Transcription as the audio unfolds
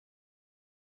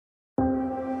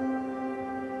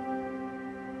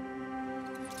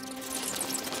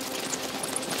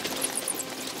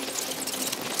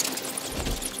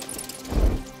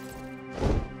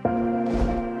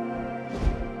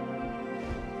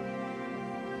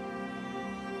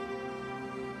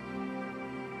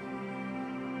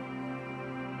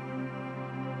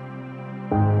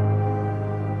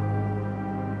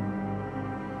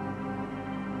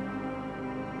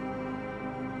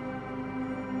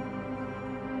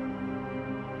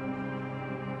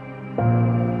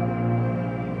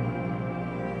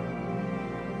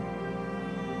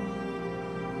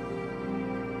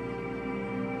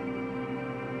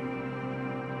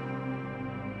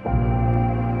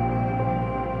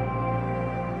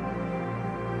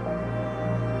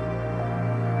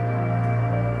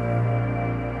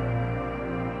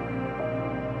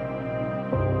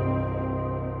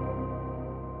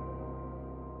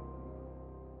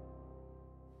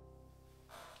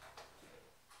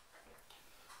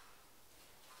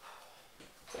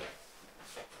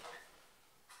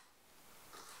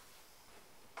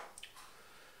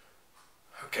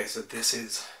Okay, so this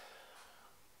is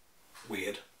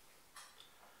weird.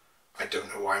 I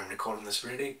don't know why I'm recording this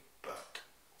really, but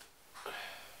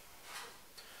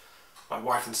my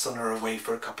wife and son are away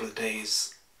for a couple of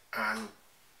days and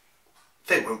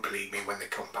they won't believe me when they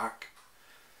come back.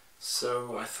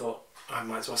 So I thought I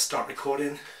might as well start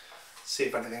recording, see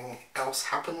if anything else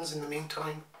happens in the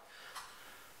meantime.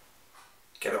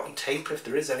 Get it on tape if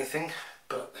there is anything,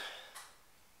 but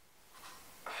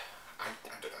I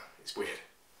don't know, it's weird.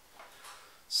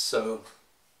 So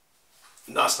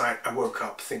last night I woke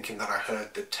up thinking that I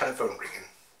heard the telephone ringing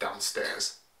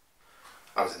downstairs.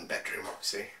 I was in the bedroom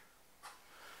obviously.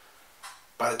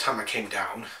 By the time I came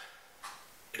down,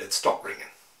 it had stopped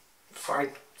ringing.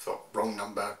 Fine, thought wrong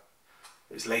number.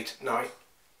 It was late at night.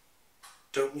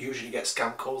 Don't usually get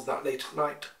scam calls that late at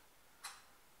night.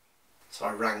 So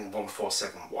I rang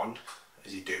 1471,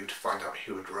 as you do, to find out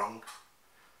who had rung.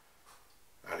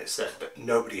 And it said that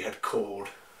nobody had called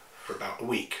for about a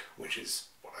week, which is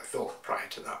what I thought prior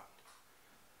to that.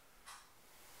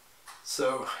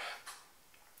 So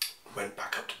went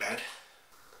back up to bed.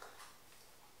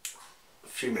 A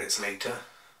few minutes later,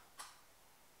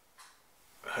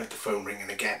 I heard the phone ringing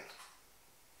again.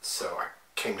 So I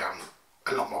came down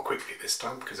a lot more quickly this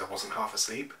time because I wasn't half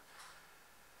asleep.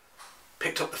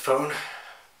 Picked up the phone,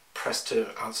 pressed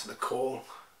to answer the call.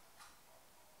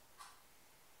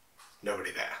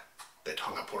 Nobody there. They'd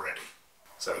hung up already.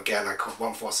 So again I called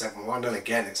 1471 and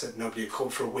again it said nobody had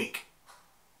called for a week.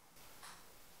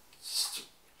 It's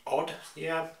odd,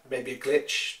 yeah, maybe a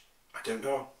glitch, I don't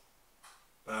know.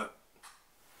 But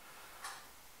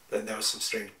then there was some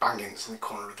strange bangings in the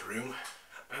corner of the room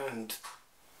and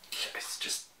yeah, it's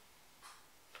just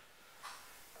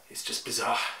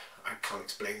bizarre. I can't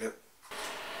explain it.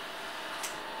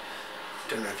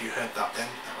 Don't know if you heard that then.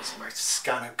 That was my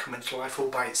scanner coming to life all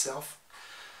by itself.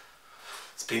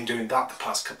 It's been doing that the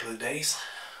past couple of days.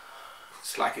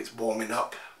 It's like it's warming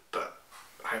up, but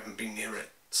I haven't been near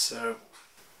it. So,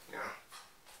 yeah.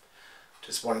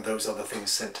 Just one of those other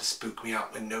things sent to spook me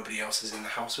out when nobody else is in the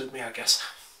house with me, I guess.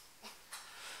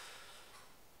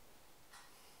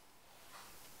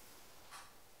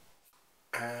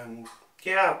 And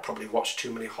yeah, I've probably watched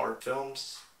too many horror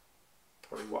films.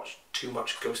 Probably watched too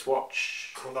much Ghost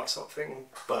Watch, all that sort of thing.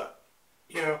 But,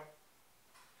 you know,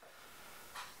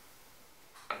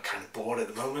 I'm kind of bored at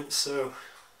the moment, so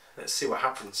let's see what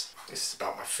happens. This is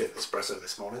about my 5th espresso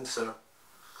this morning, so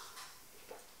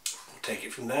we'll take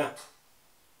it from there.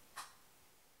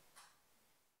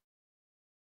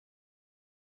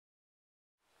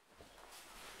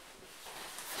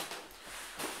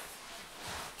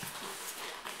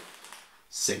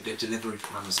 Same day delivery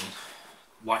from Amazon.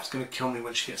 Wife's gonna kill me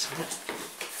when she gets home.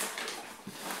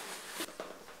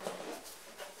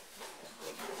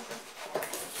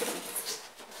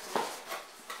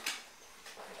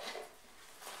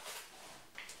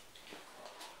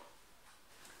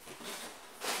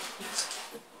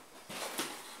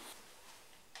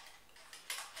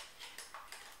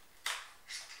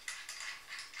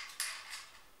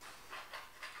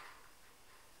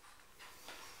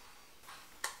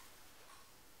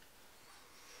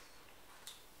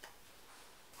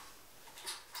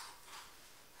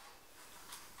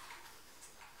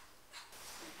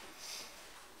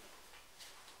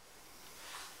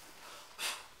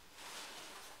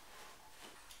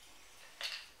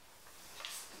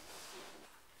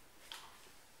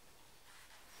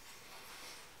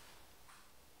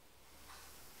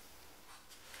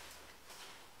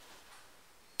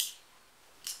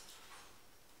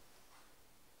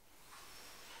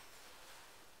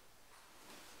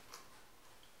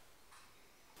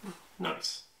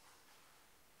 Nice.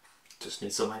 Just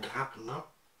need something to happen now.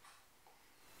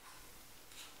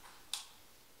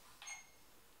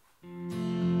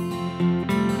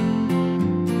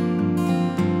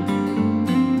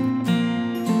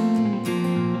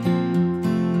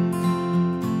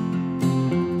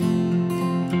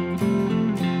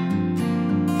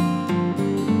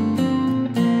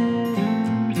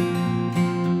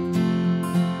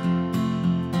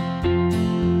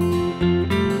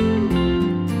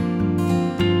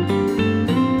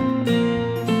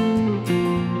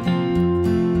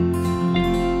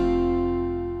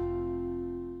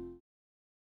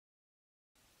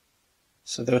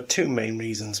 So there are two main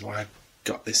reasons why I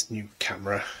got this new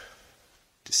camera,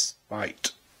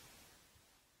 despite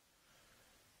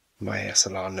my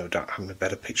SLR no doubt having a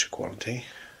better picture quality.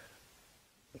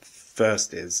 The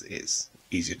first is it's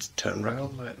easier to turn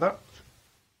around like that.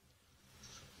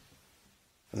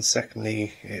 And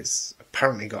secondly, it's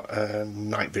apparently got a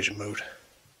night vision mode.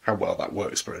 How well that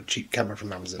works for a cheap camera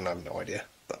from Amazon, I have no idea,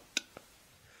 but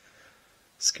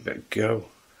let's give it a go.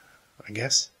 I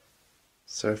guess.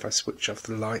 So if I switch off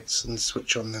the lights and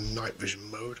switch on the night vision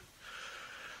mode,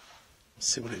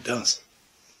 see what it does.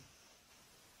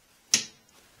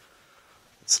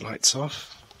 It's lights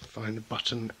off, find a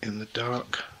button in the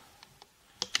dark,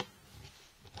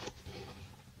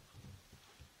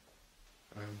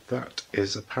 and that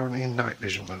is apparently in night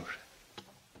vision mode.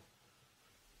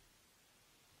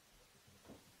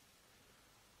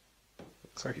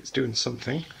 Looks like it's doing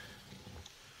something.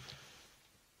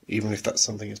 Even if that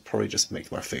something is probably just making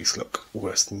my face look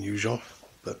worse than usual,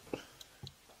 but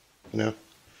you know,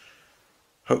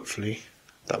 hopefully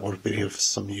that will be of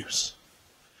some use.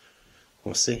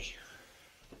 We'll see.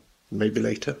 Maybe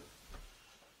later.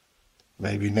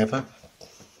 Maybe never.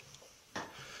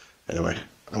 Anyway,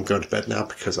 I'm going to bed now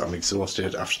because I'm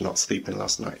exhausted after not sleeping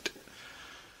last night.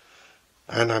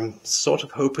 And I'm sort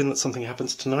of hoping that something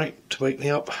happens tonight to wake me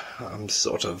up. I'm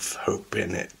sort of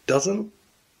hoping it doesn't,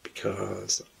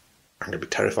 because I'm going to be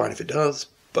terrified if it does,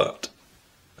 but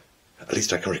at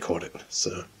least I can record it.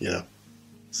 So, you know,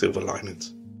 silver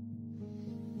linings.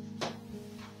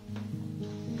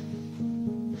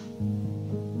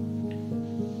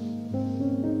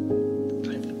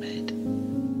 Time for bed.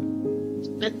 It's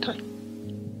bedtime.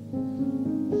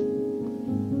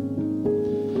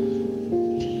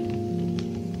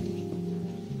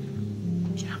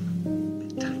 Yeah,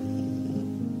 bedtime.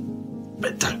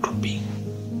 Bedtime could be.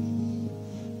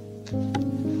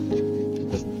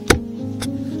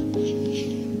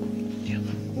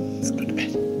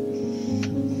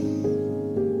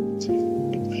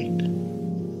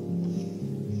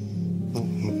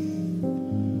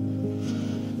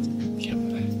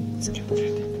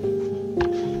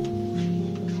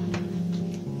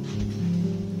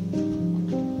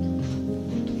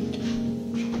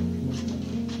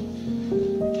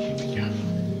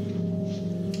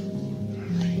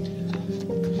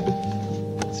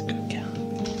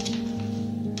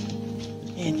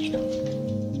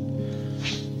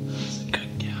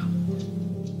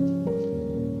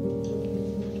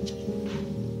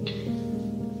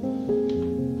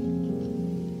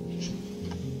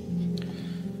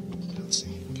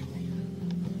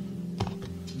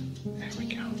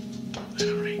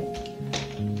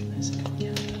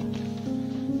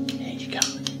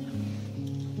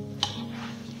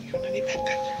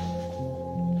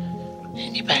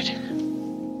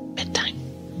 Bedtime.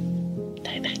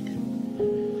 Night-night.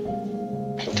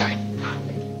 Bedtime.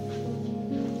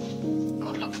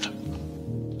 Oh, loved it.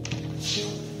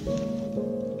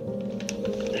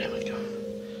 There we go.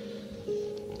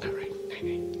 Alright,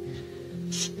 night-night.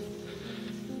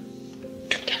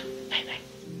 Good girl. Night-night.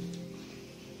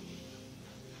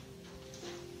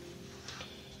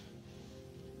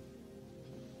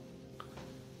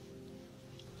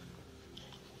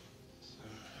 So,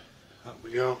 up we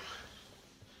go.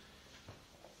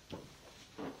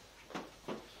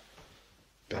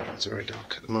 It's very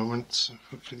dark at the moment, so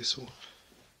hopefully this will,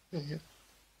 yeah,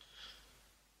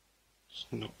 it's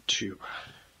not too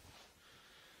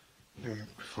bad. Now,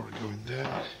 before I go in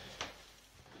there,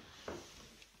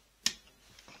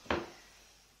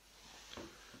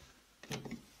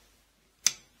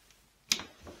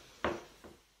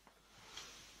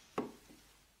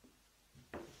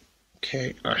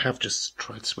 okay, I have just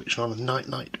tried switching on a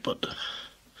night-night, but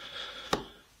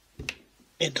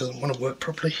it doesn't want to work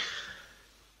properly.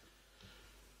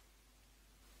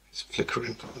 It's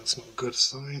flickering, but that's not a good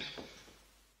sign.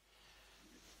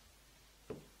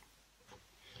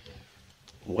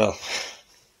 Well,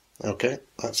 okay,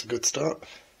 that's a good start.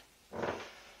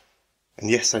 And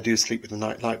yes, I do sleep with the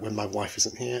night light when my wife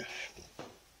isn't here.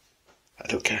 I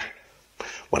don't care.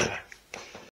 Whatever.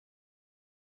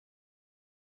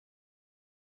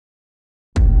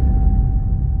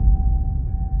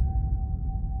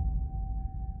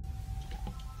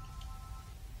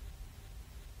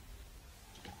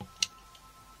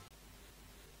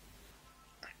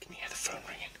 I can hear the phone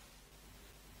ringing.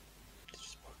 It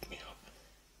just woke me up.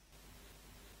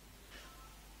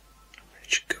 I really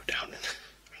should go down and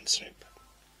answer it, but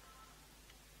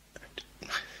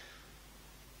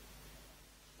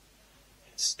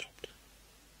it stopped.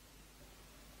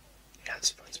 The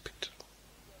answer phone's picked up.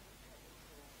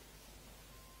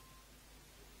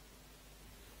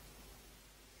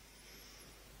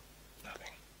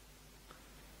 Nothing.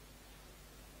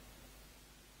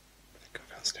 I go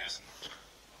downstairs and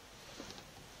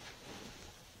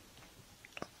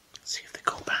see if they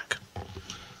call back.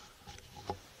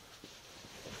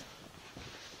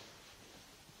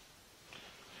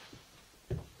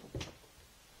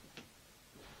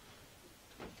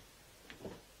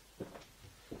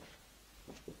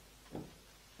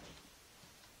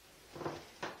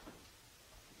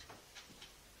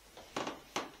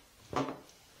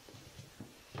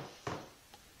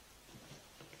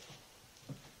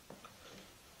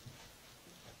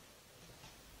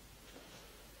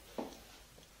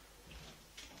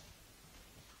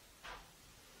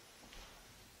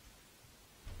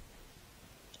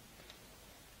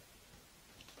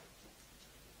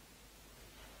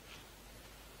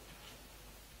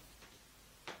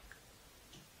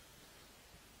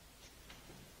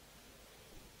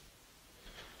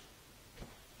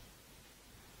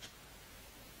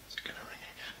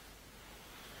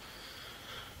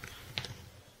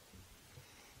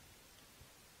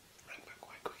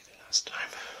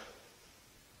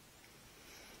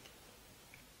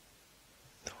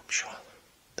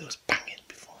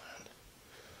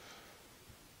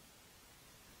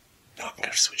 No, I'm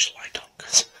going to switch the light on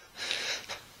because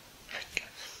I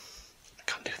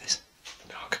can't do this in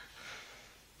the dark.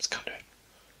 Just can't do it.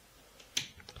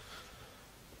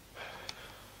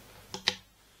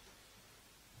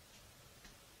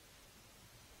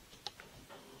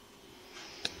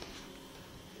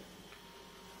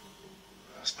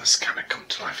 That's my scanner come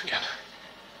to life again.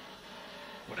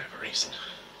 Whatever reason.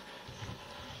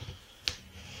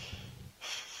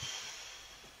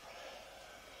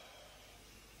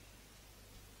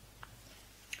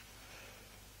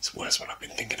 It's worse when I've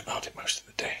been thinking about it most of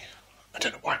the day. I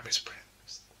don't know why I'm whispering.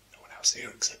 There's no one else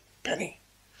here except Penny.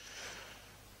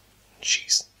 And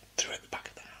she's through at the back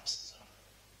of the house, so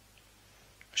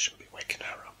I shouldn't be waking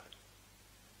her up. I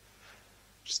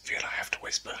just feel I have to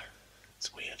whisper.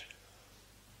 It's weird.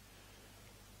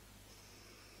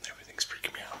 Everything's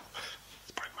freaking me out.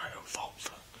 It's probably my own fault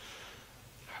for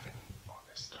having all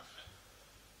this stuff.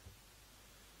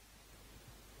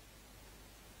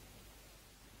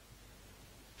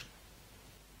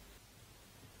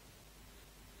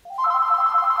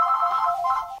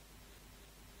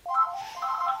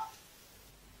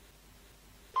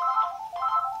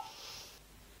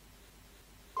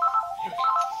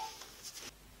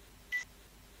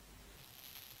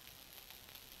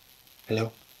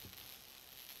 Hello?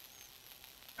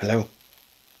 Hello?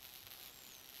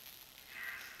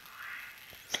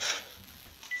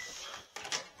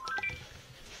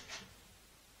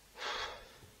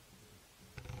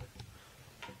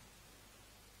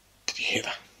 Did you hear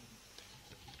that?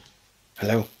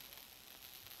 Hello?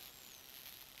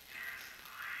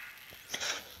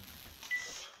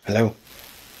 Hello?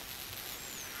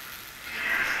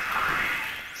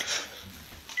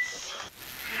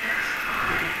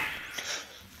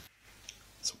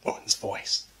 It's a woman's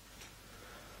voice.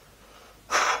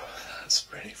 That's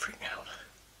really freaking out.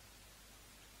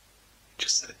 It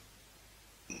just said,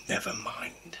 never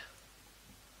mind.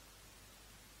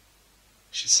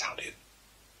 She sounded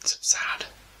so sad.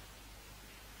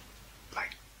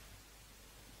 Like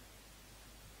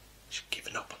she'd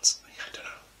given up on something, I don't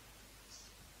know.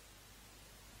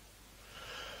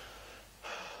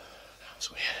 That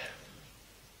was weird.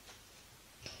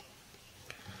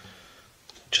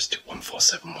 Just do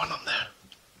 1471 on there.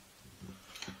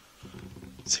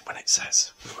 See when it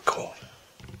says record.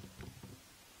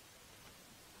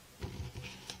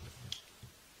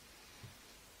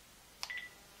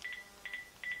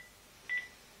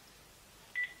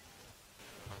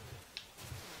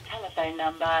 Telephone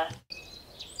number.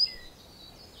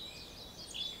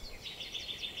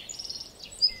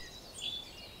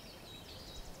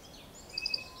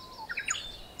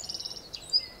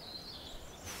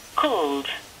 Called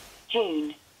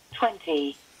June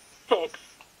 26,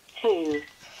 2.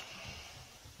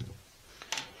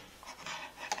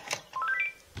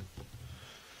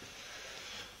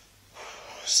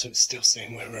 So it's still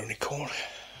saying we were only called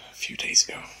a few days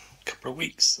ago, a couple of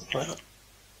weeks, something like that.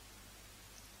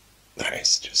 That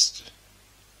is just...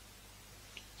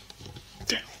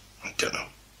 yeah, I don't know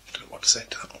what to say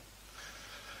to that one.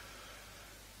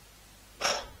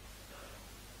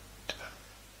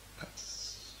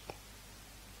 That's...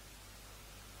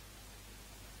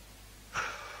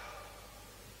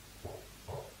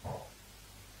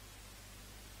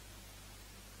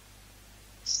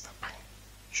 Stop banging.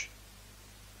 Shh.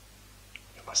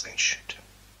 You must saying shh to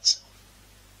myself.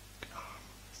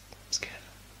 I'm scared.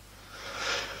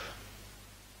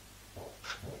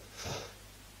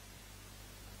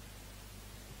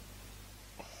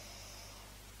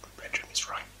 The bedroom is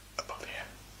right above here.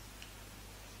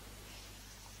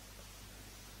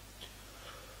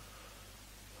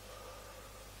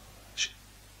 I should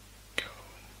go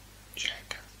and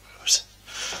check those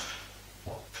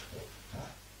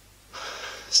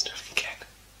stuff again.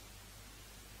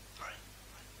 Right.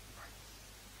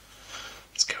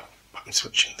 Let's go. I'm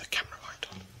switching the camera light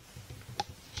on.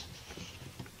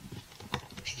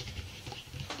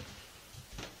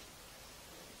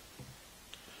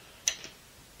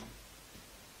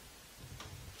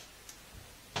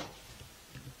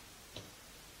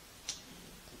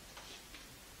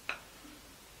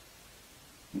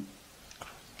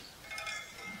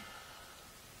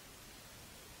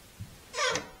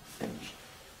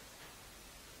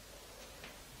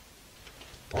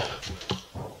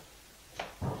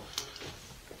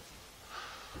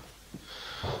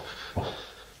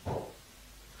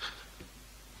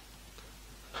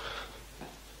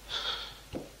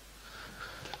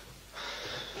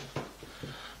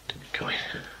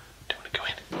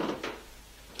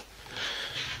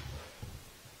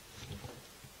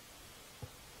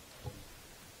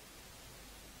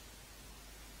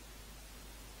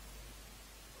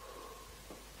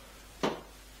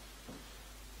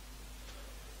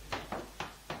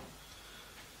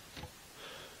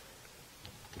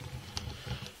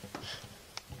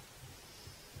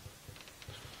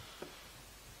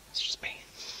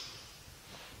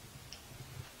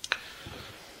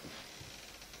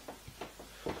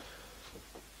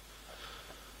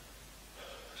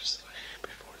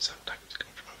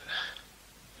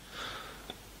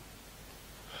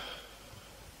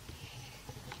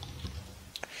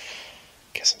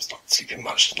 sleeping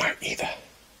much tonight either.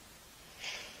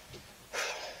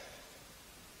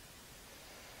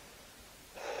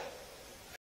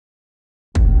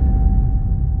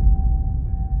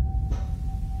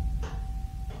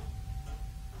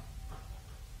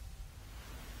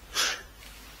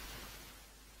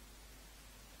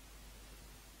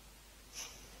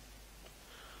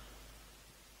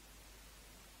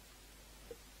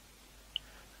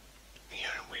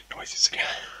 Hearing weird noises again.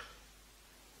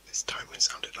 This time it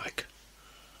sounded like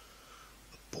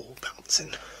a ball bouncing.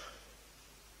 Like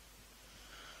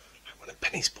one of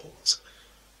Penny's balls.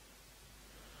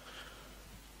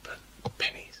 But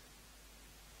Penny's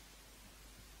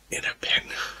in her pen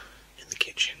in the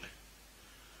kitchen.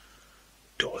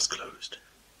 Doors closed.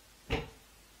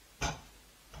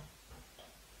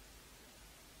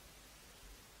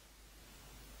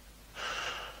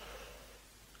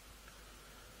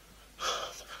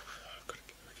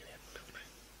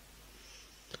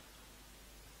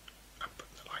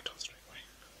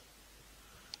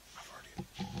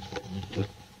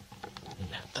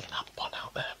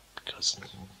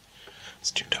 It's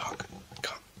too dark.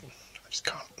 I just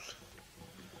can't.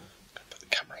 Gotta put the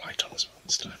camera light on as well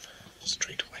this time.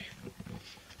 Straight away.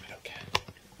 I don't care.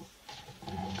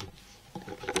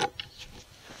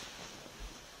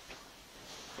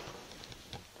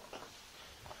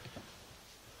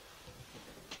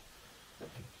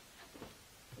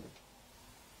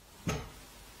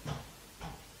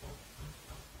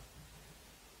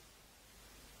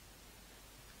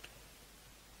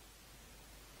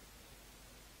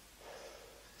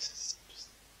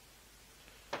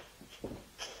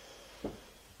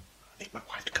 I need my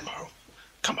wife to come home.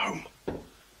 Come home. I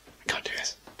can't do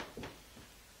this.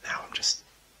 Now I'm just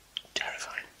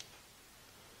terrified.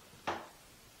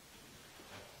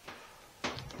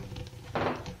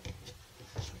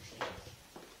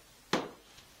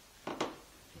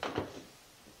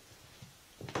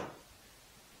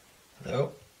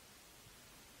 Hello?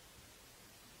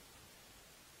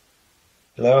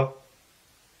 Hello?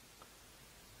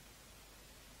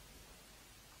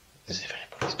 As if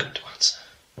anybody's going to answer.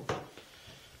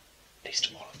 Least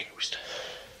of all a ghost.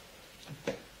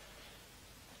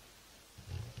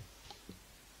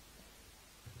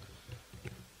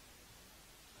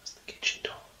 That's the kitchen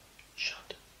door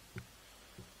shut.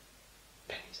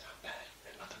 Penny's out there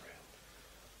in another room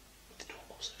with the door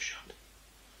also shut.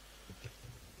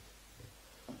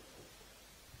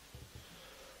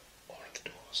 All of the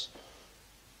doors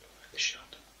are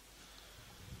shut.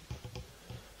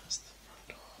 That's the front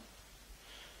door.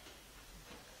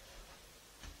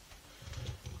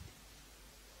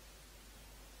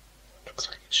 Looks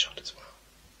like it's shut as well.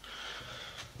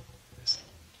 There's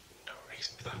no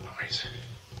reason for that noise.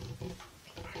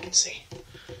 I can see.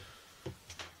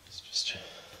 It's just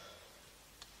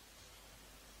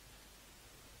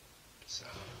bizarre.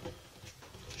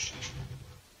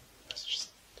 That's just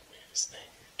the weirdest thing.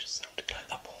 It just sounded like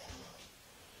that ball.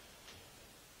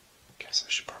 Guess I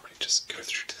should probably just go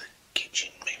through to the kitchen,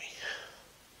 maybe.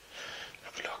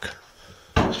 Have a look.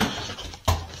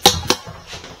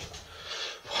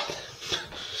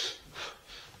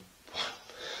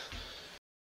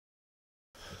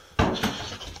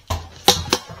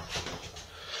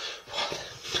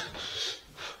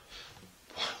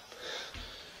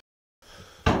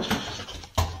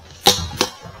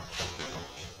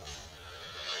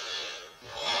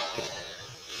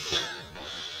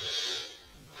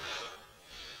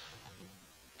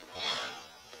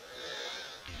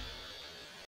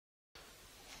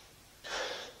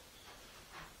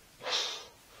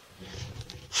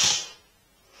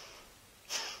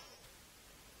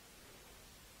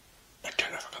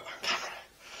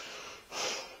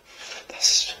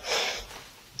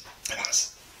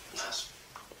 That's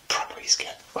properly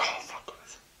scared. Oh my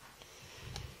goodness.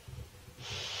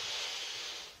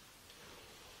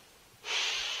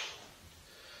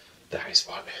 That is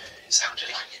what it sounded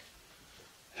like.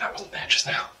 And that wasn't there just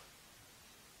now.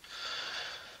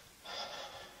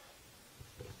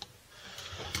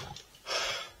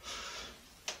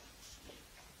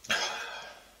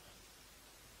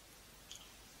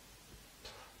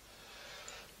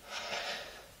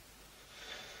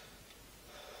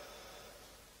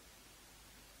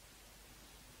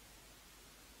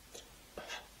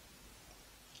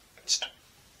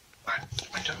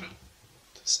 I don't know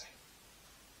what to say.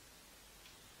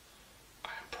 I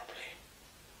am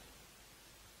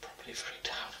probably freaked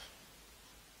out.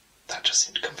 That just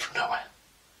seemed to come from nowhere.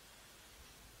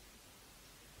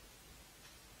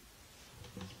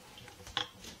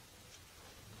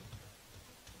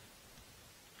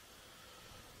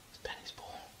 It's Penny's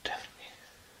ball, definitely.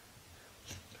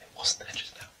 It wasn't there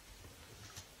just now.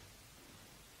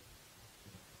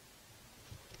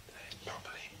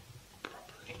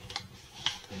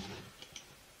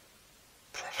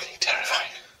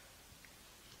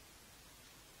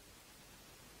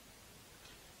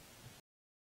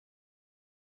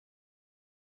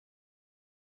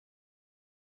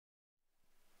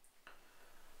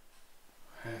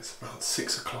 It's about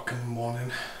 6 o'clock in the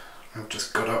morning. I've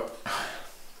just got up.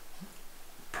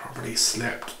 Probably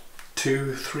slept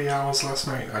 2-3 hours last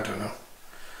night, I don't know.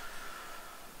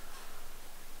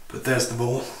 But there's the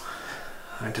ball.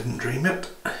 I didn't dream it.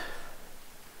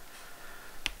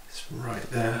 It's right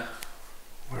there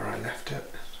where I left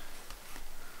it.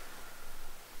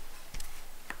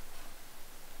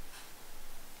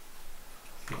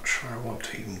 I'm not sure I want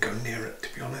to even go near it,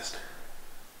 to be honest.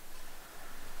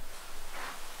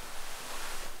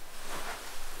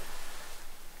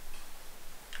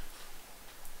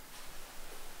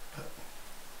 But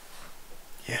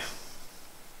yeah,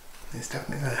 it's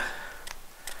definitely there.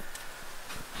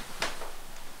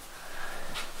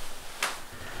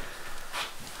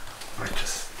 I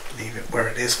just leave it where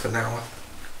it is for now and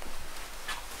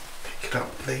pick it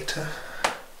up later.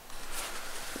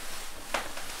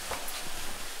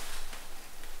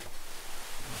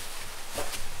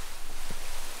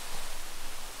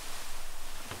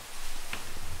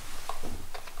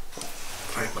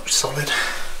 Very much solid.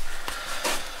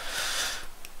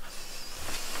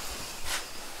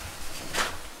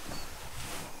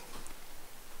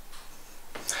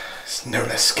 It's no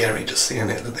less scary just seeing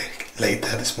it that they laid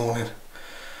there this morning. It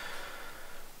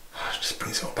just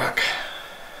brings it all back.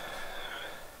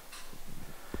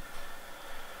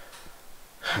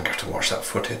 I'm going to have to watch that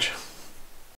footage.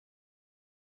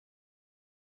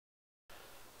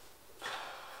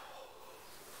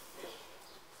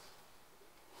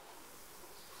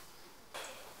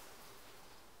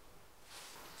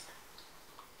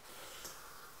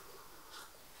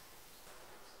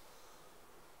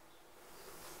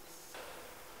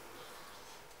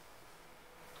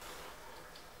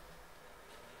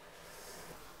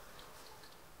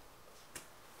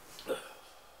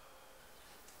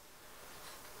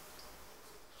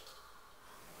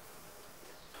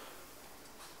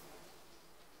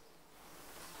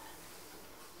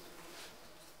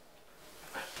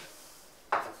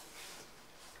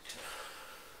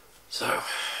 So,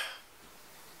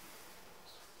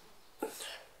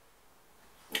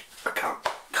 I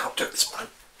can't do this one.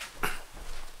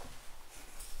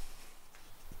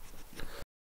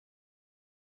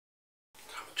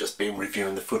 I've just been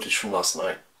reviewing the footage from last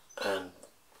night and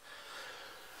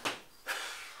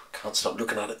can't stop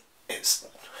looking at it. It's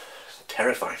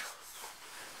terrifying.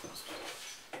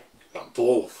 That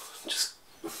ball, just,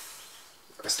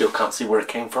 I still can't see where it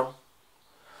came from.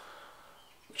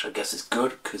 Which I guess is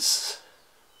good, because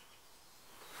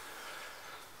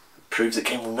it proves it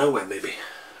came from nowhere, maybe.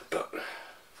 But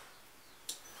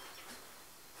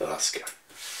that's scary.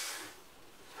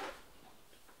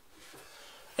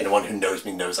 Anyone who knows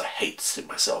me knows I hate to see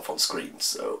myself on screen,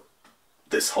 so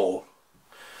this whole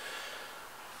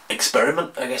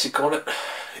experiment, I guess you call it,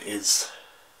 is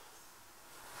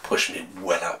pushing me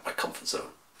well out of my comfort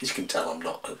zone. As you can tell, I'm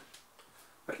not a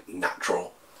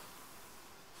natural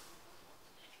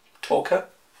talker,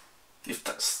 if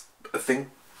that's a thing.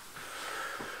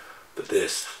 But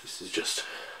this is just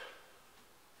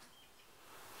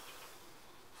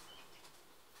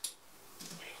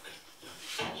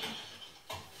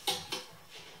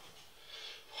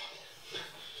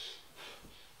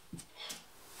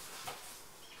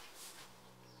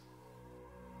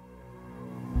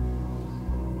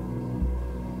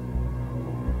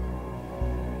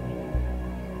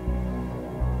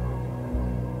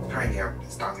Hi, yeah,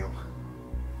 it's Daniel.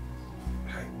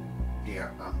 Hey,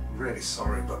 yeah, I'm really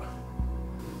sorry, but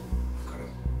I've got a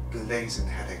blazing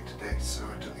headache today, so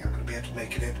I don't think I'm going to be able to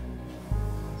make it in.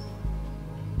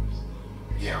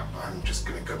 Yeah, I'm just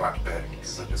going to go back to bed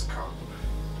because I just can't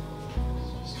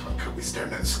be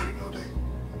staring at the screen all day.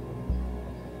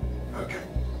 Okay.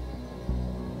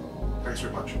 Thanks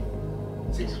very much.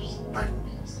 See you. Bye.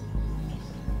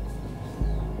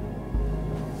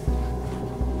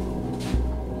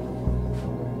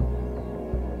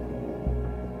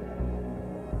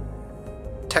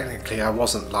 Technically, I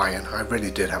wasn't lying. I really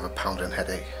did have a pounding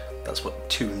headache. That's what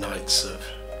 2 nights of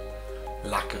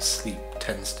lack of sleep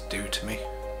tends to do to me.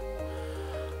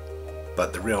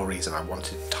 But the real reason I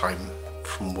wanted time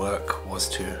from work was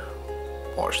to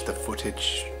watch the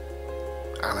footage,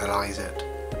 analyse it,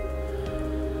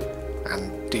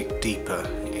 and dig deeper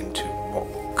into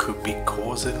what could be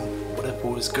causing whatever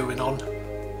was going on.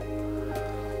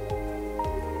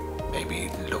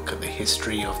 Maybe look at the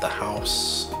history of the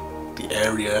house, the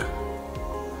area.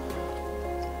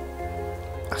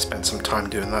 I spent some time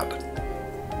doing that.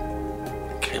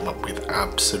 Came up with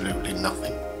absolutely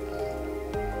nothing.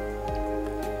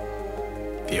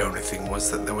 The only thing was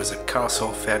that there was a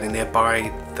castle fairly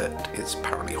nearby that is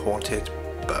apparently haunted,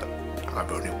 but I've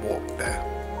only walked there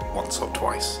once or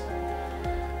twice.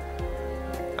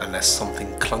 unless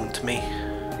something clung to me,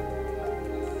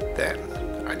 then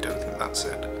I don't think that's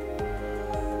it.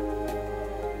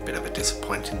 Bit of a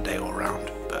disappointing day all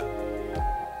round, but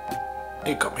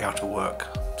it got me out of work,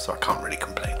 so I can't really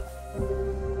complain.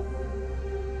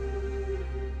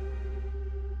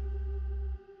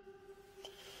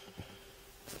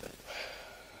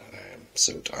 I am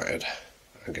so tired.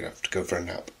 I'm gonna have to go for a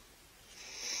nap.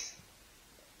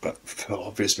 But for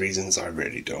obvious reasons, I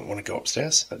really don't want to go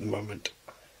upstairs at the moment.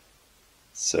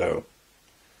 So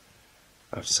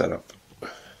I've set up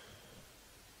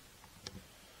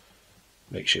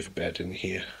makeshift bed in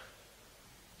here.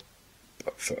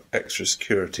 But for extra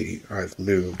security, I've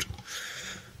moved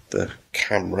the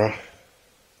camera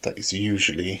that is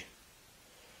usually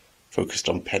focused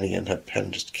on Penny and her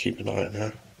pen, just to keep an eye on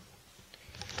her.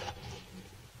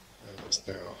 And it's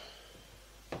now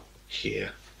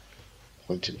here,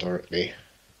 pointed directly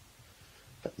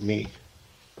at me.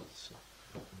 So,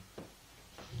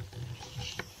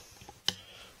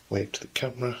 wave to the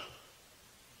camera.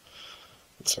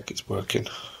 Looks like it's working.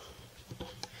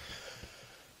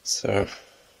 So,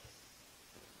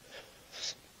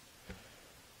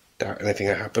 doubt anything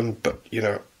will happen, but you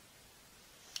know,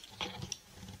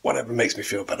 whatever makes me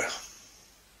feel better.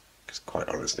 Because quite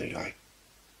honestly, I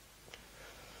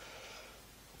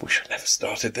wish I'd never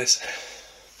started this.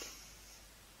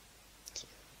 So,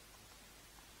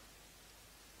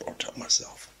 brought up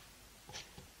myself.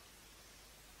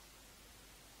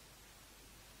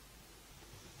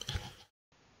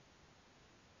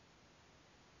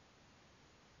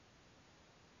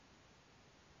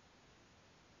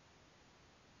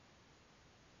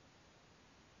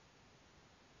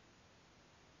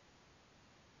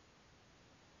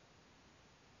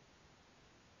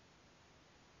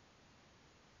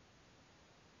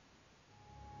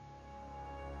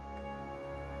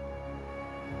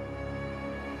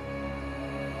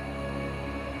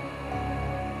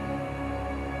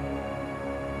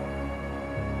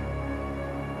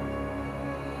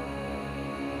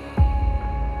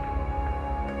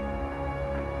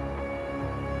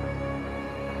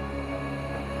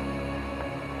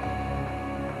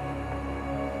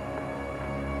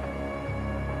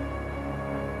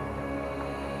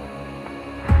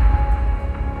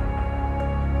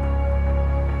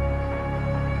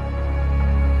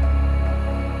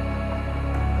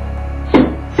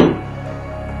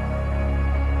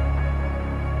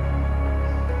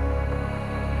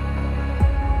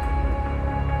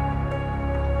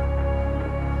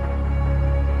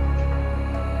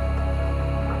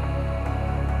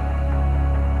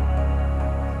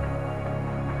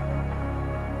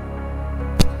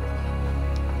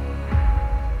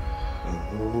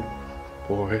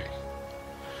 Boy,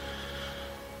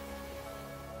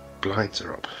 blinds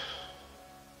are up.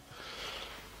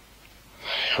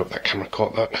 I hope that camera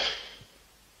caught that.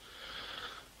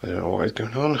 I don't know what is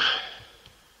going on,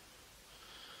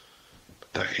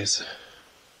 but that is...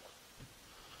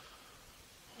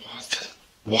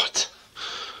 What?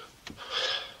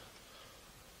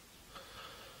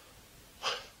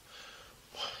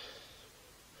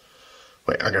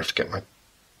 Wait, I'm gonna have to get my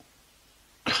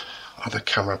other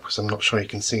camera because I'm not sure you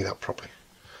can see that properly.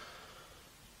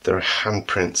 There are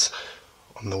handprints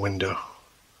on the window.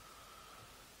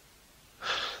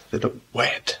 They look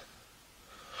wet.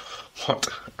 What?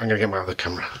 I'm gonna get my other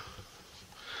camera.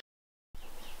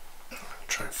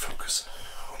 Try and focus.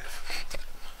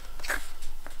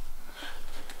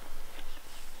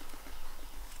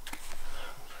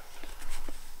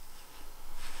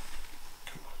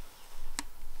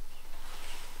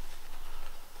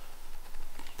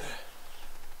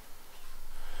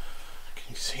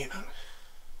 You see that?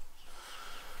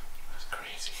 That's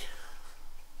crazy.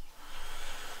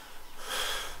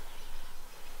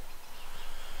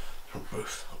 From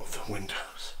both of the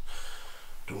windows,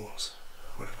 doors,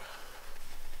 whatever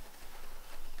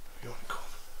you want to call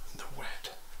them, they're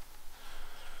wet.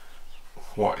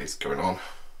 What is going on?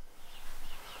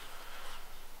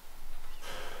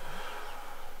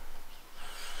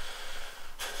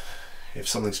 If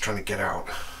something's trying to get out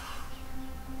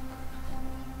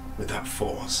with that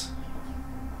force,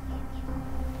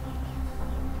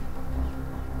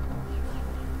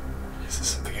 is there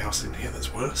something else in here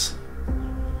that's worse?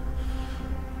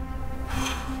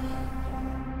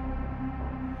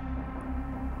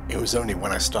 It was only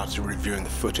when I started reviewing the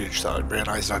footage that I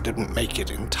realised I didn't make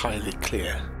it entirely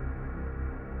clear.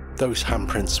 Those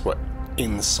handprints were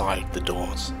inside the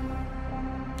doors.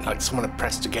 Like someone had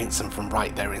pressed against them from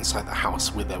right there inside the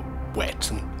house with their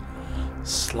wet and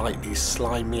slightly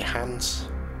slimy hands.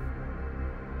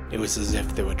 It was as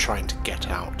if they were trying to get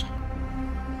out.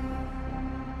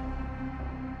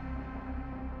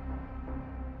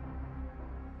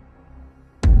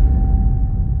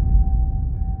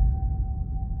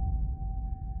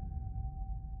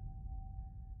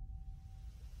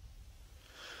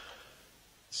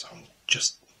 So I'm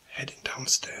just heading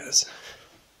downstairs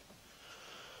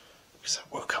because I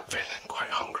woke up feeling quite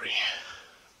hungry.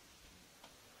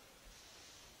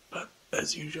 But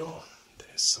as usual,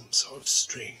 there's some sort of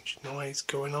strange noise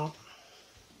going on.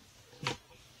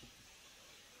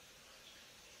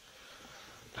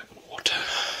 Like water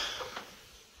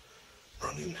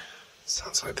running.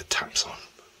 Sounds like the tap's on.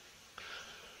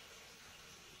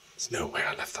 There's no way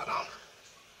I left that on.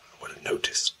 I would have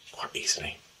noticed quite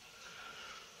easily.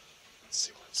 Let's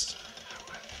see what's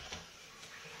happening.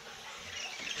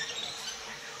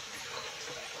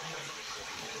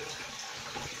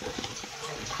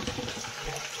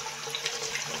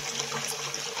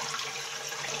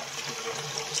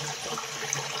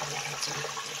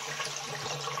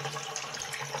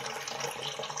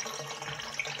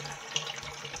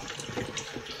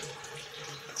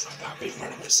 Looks like that'll be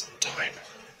running for some time.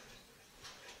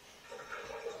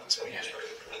 That's weird.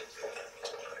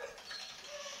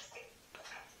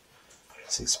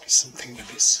 Seems to be something with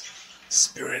this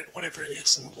spirit, whatever it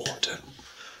is, in water,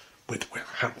 with wet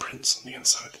handprints on the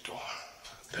inside of the door.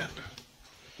 Then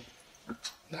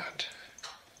that.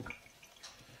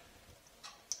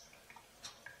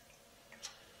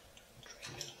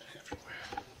 Draining everywhere.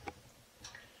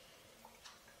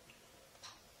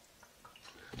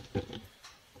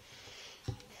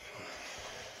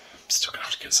 I'm still gonna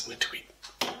have to get something to eat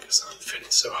because I'm feeling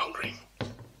so hungry.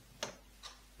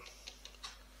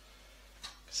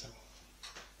 So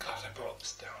glad I brought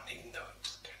this down, even though it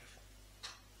was kind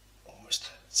of almost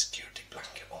a security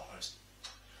blanket, almost.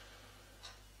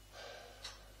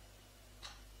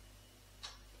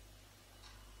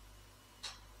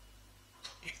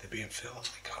 If they're being filmed,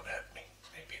 they can't hurt me.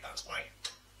 Maybe that's my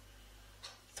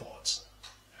thoughts.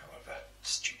 However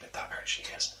stupid that actually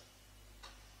is.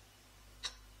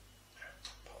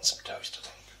 Put on some toast, I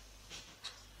think.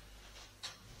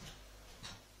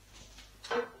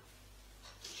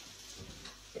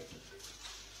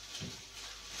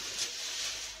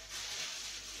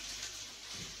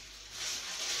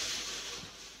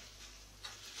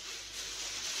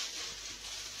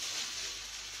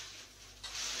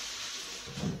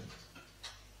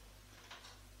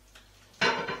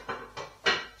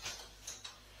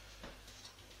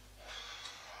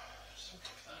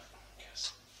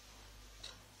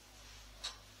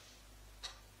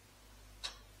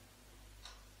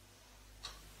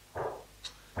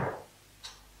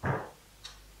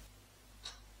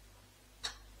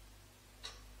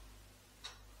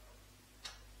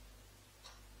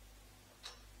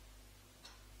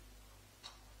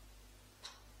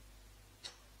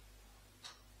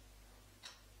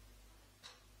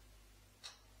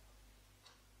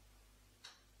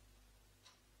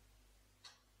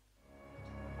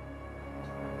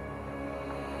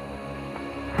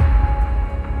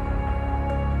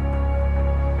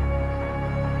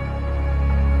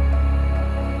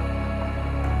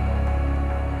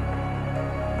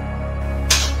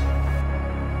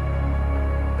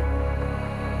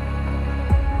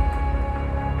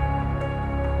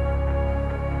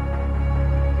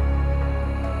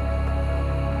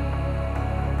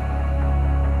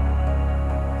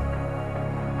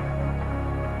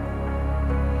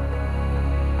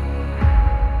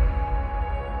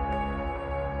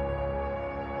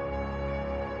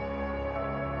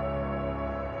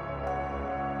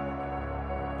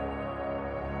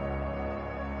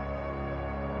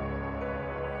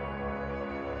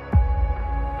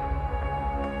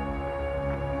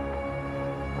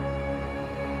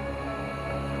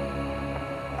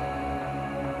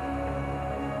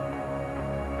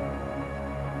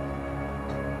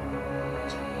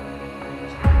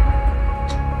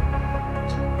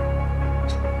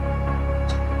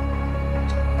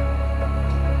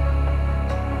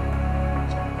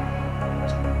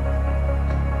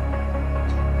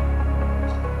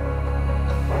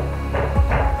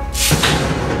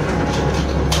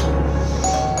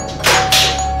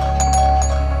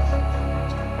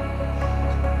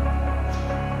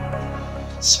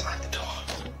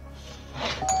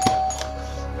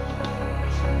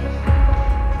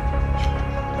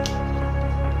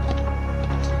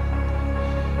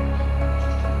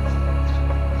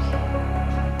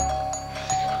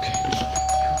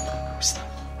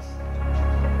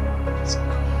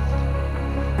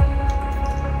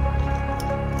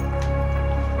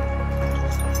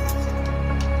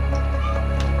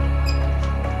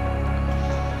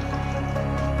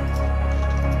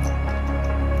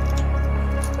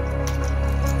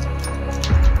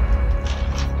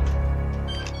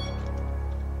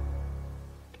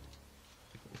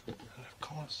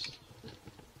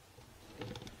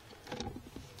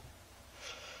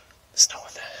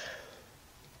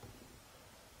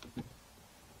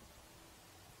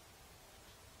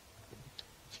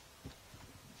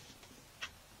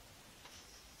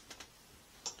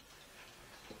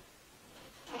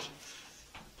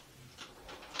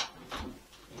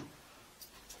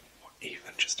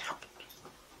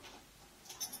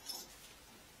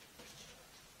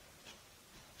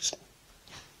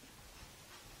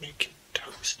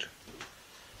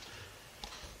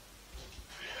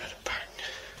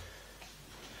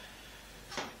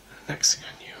 Next thing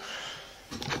I knew,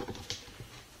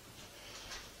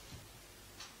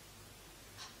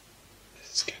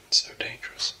 this is getting so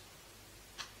dangerous.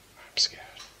 I'm scared.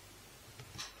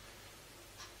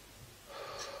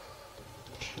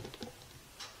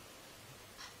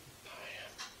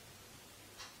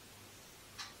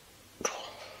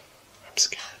 I'm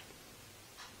scared.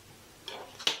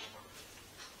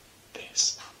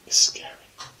 This is scary.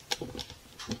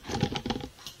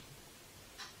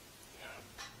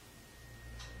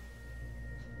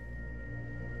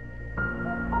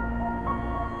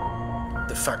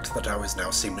 The fact that I was now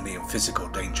seemingly in physical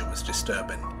danger was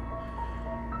disturbing,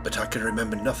 but I could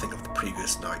remember nothing of the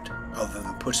previous night other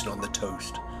than putting on the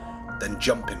toast, then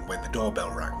jumping when the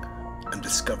doorbell rang and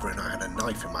discovering I had a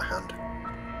knife in my hand.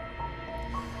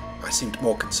 I seemed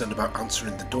more concerned about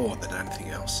answering the door than anything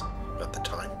else at the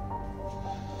time.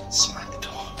 Slam the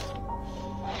door.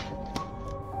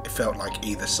 It felt like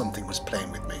either something was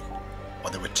playing with me, or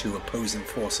there were two opposing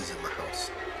forces in the house,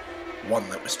 one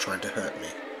that was trying to hurt me,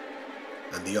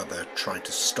 and the other trying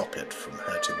to stop it from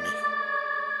hurting me.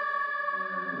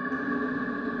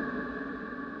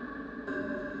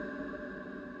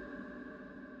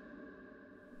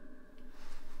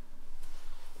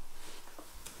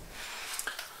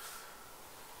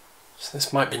 So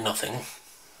this might be nothing,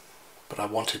 but I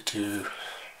wanted to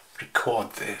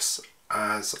record this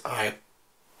as I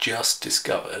just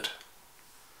discovered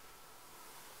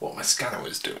what my scanner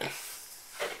was doing.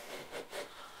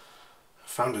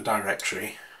 I found a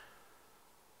directory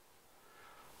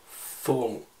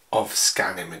full of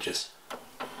scan images.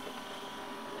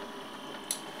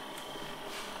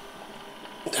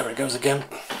 There it goes again.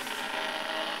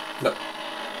 Look,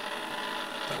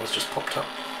 that was just popped up.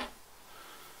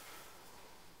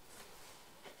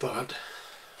 But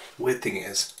weird thing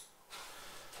is,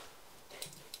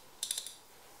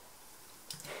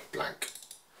 blank.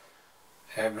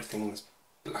 Everything's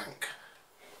blank.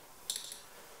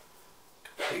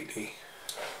 Completely.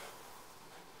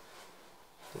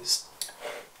 There's,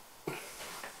 wait.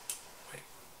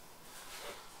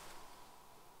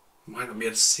 Might not be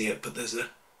able to see it, but there's a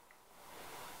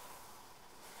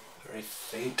very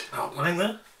faint outline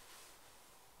there.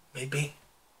 Maybe.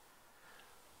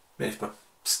 Maybe if my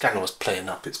scanner was playing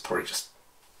up, it's probably just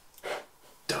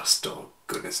dust or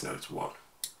goodness knows what.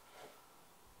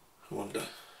 I wonder.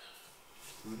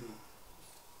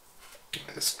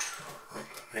 Let's try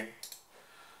opening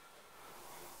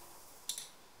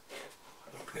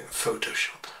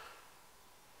Photoshop.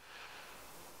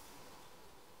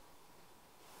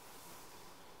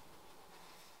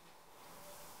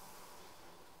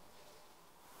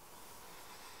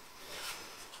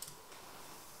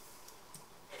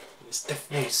 It's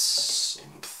definitely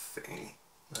something.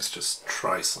 Let's just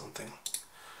try something.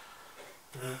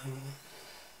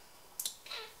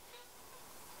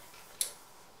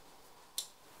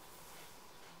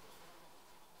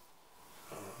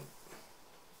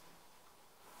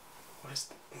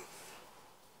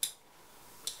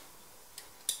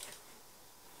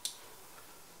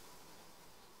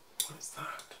 What is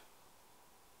that?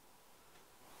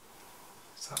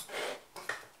 Is that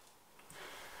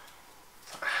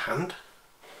a hand?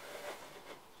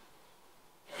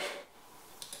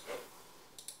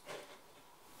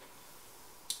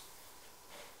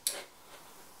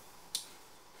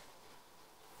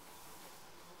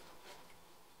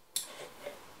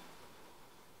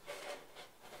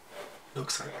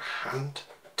 Looks like a hand,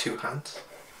 two hands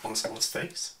on someone's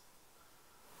face.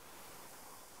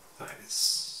 That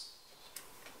is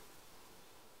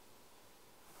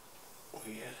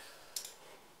weird.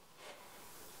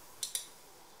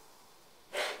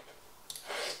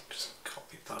 Just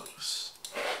copy those.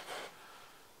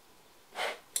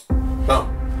 Oh.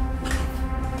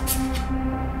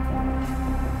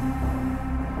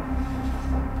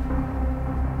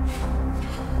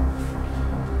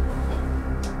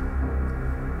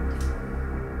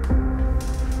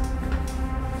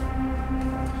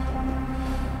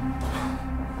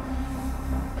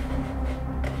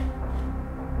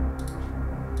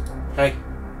 Hey.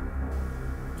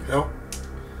 Hello?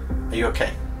 Are you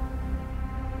okay?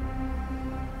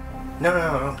 No,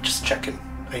 I'm just checking.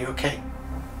 Are you okay?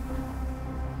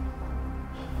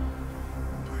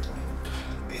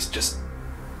 It's just...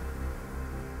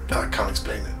 I can't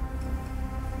explain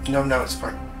it. No, it's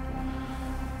fine.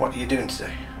 What are you doing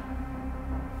today?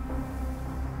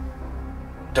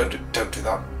 Don't do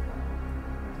that.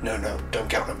 No, don't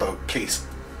get on a boat, please.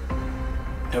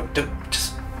 No, don't,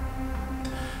 just...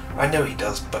 I know he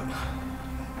does, but...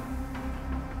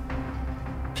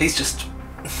 Please just...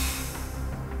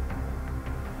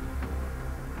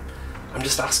 I'm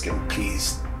just asking,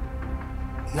 please.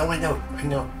 No, I know.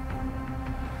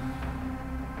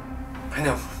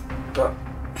 But...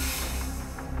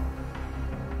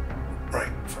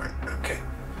 Right, fine, okay.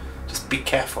 Just be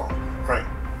careful. Right,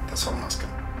 that's all I'm asking.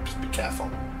 Just be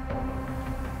careful.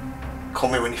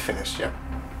 Call me when you're finished, yeah?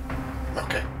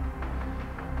 Okay.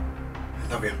 I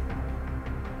love you.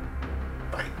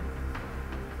 Bye.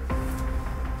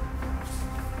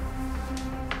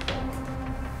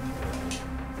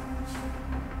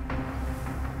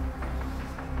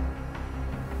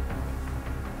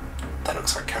 That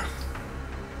looks like her.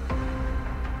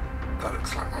 That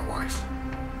looks like my wife.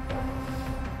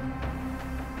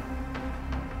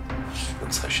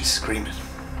 Looks like she's screaming.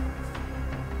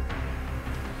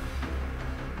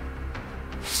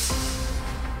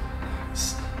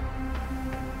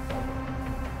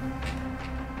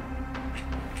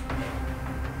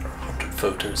 There are 100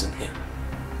 photos in here.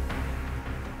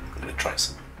 I'm gonna try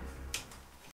some.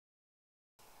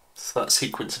 So that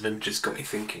sequence of images got me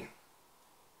thinking.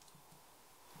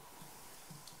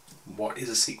 What is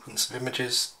a sequence of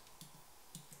images?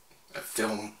 A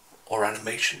film or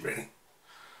animation, really?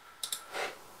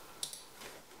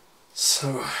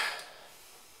 So,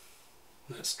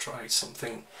 let's try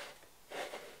something.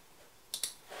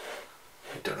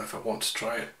 I don't know if I want to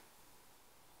try it.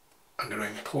 I'm going to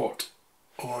import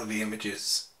all of the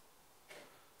images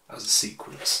as a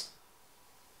sequence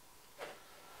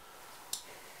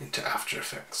into After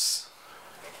Effects.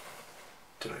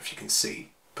 Don't know if you can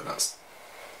see, but that's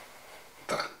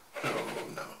that. Oh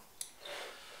no.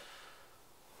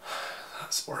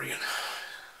 That's worrying.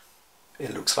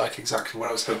 It looks like exactly what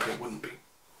I was hoping it wouldn't be.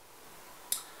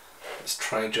 Let's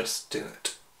try just doing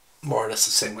it more or less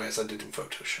the same way as I did in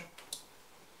Photoshop.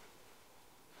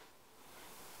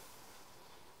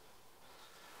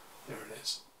 There it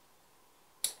is.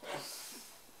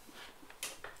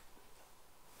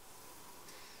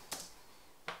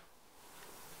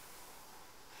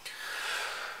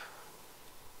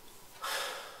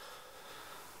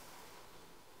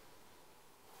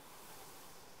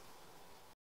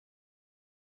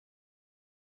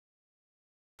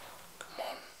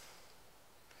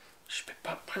 Should be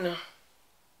back by now.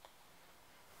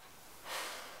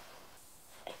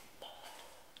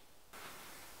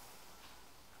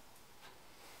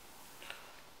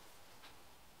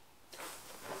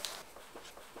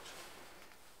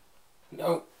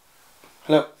 No.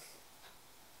 Hello.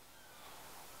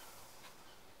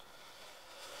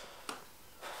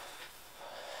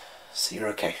 So you're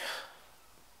okay.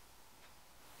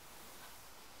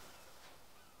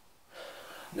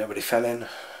 Nobody fell in.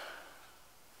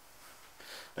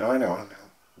 No, I know. I'm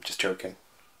just joking.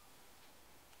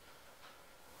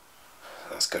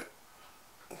 That's good.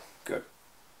 Good.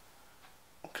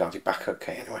 Glad you're back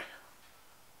okay anyway.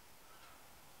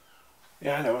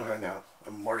 Yeah, I know.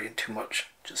 I'm worrying too much.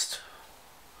 Just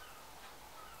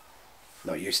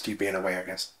not used to you being away, I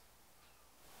guess.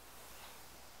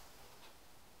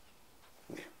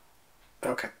 Yeah.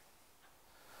 Okay.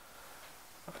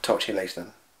 I'll talk to you later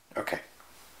then. Okay.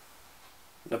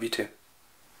 Love you too.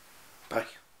 Bye.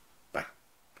 Bye.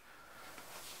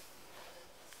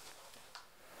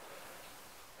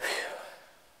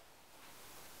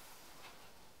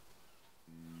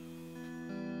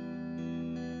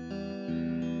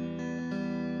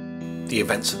 The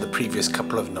events of the previous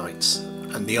couple of nights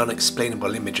and the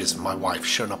unexplainable images of my wife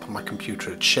shown up on my computer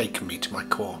had shaken me to my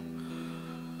core.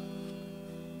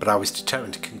 But I was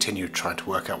determined to continue trying to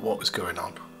work out what was going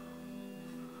on.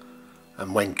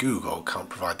 And when Google can't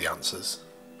provide the answers,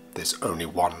 there's only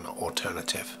one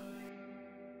alternative.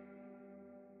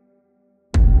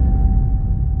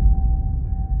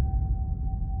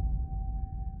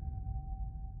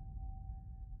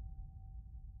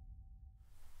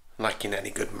 Like in any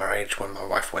good marriage, when my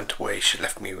wife went away, she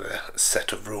left me with a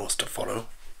set of rules to follow.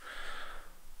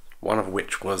 One of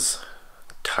which was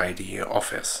tidy your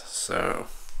office, so...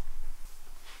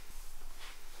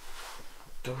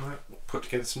 Done that, put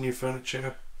together some new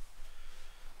furniture,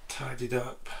 tidied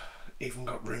up, even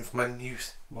got room for my new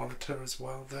monitor as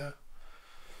well there.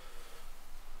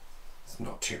 It's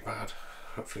not too bad,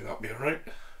 hopefully that'll be alright.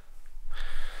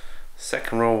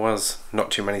 Second rule was not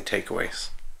too many takeaways.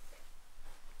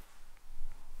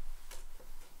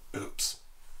 Oops.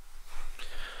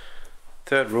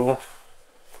 Third rule,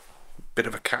 bit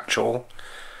of a catch-all,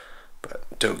 but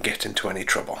don't get into any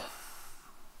trouble.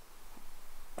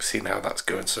 Seen how that's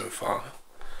going so far.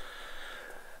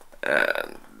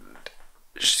 And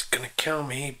she's gonna kill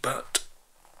me, but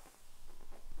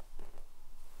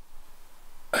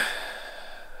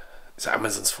it's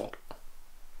Amazon's fault.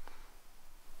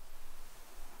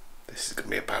 This is gonna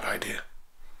be a bad idea.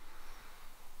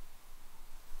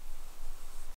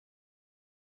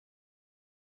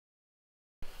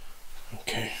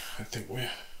 think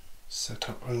we're set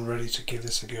up and ready to give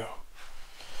this a go.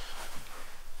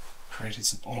 Created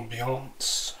some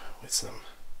ambiance with some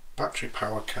battery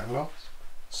power candles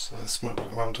so the smoke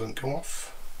alarm doesn't go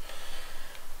off.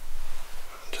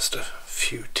 Just a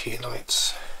few tea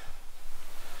lights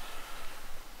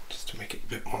just to make it a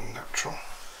bit more natural.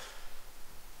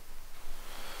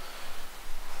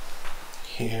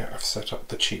 Here I've set up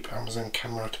the cheap Amazon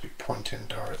camera to be pointing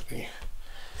directly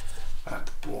at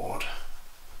the board,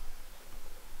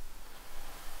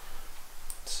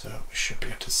 so we should be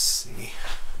able to see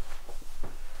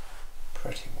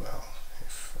pretty well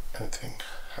if anything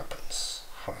happens.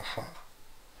 Haha.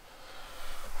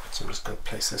 So I'm just going to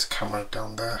place this camera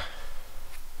down there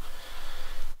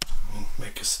and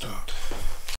make a start.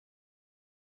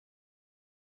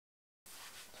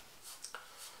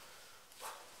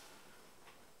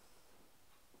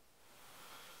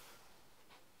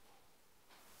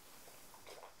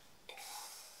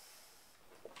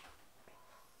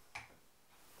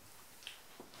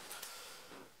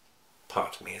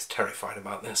 Part of me is terrified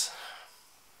about this.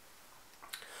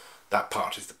 That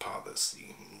part is the part that's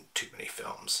seen too many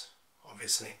films,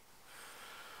 obviously.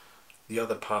 The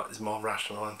other part is more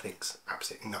rational and thinks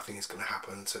absolutely nothing is going to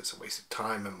happen, so it's a waste of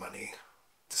time and money.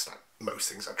 Just like most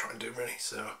things I try and do, really.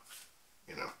 So,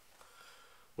 you know,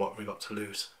 what have we got to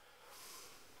lose?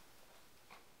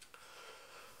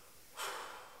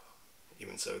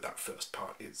 Even so, that first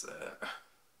part is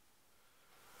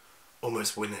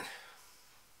almost winning.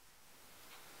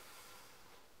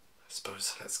 I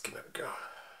suppose let's give it a go.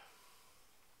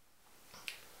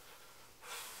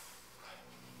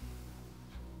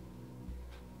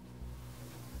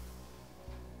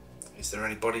 Is there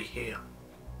anybody here?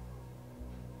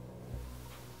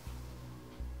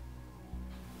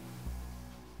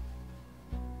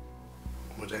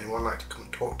 Would anyone like to come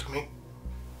talk to me?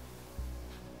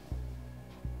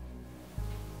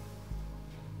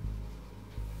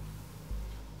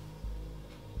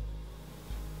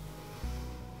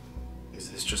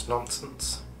 Is this just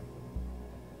nonsense?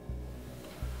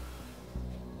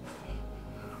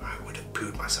 I would have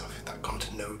pooed myself if that gone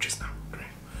to no just now. Okay.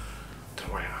 Don't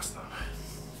know why I asked that.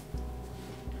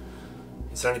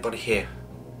 Is there anybody here?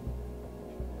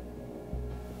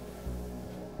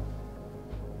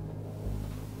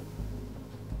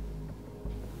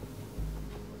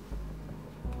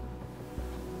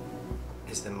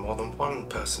 Is there more than one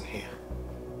person here?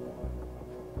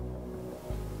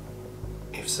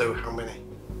 If so, how many?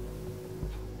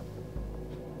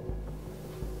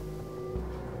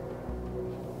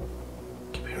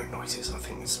 Keep hearing noises. I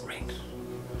think it's rain.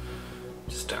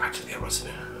 Just to add to the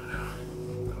atmosphere.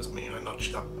 That was me. I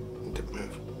nudged up and didn't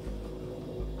move.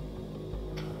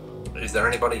 Is there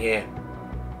anybody here?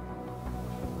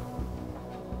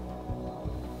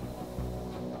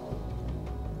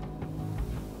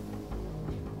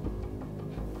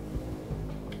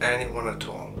 Anyone at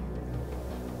all?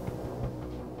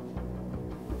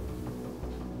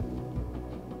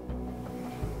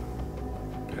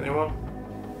 Anyone?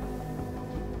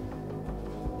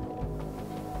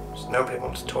 Does nobody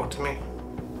want to talk to me?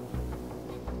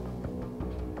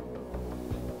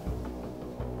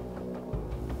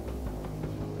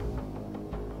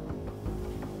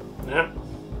 Yeah?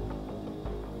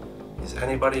 Is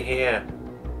anybody here?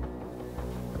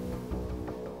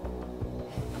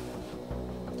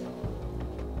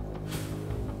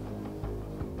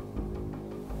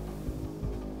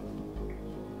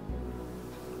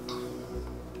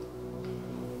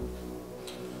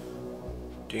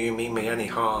 Do you mean me any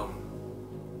harm?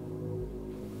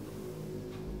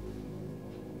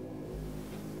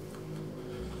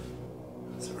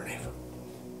 That's a relief.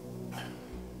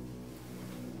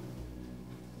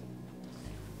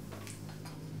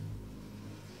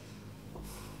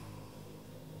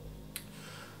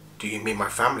 Do you mean my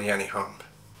family any harm?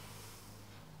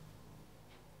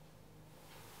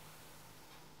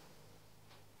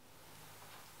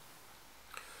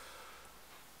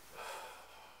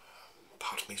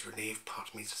 Part of me's relieved, part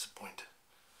of me's disappointed,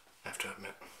 I have to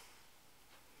admit.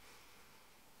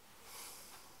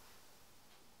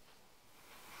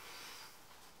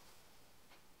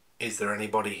 Is there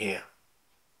anybody here?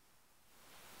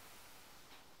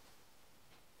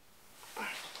 I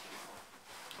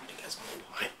think that's more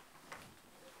why.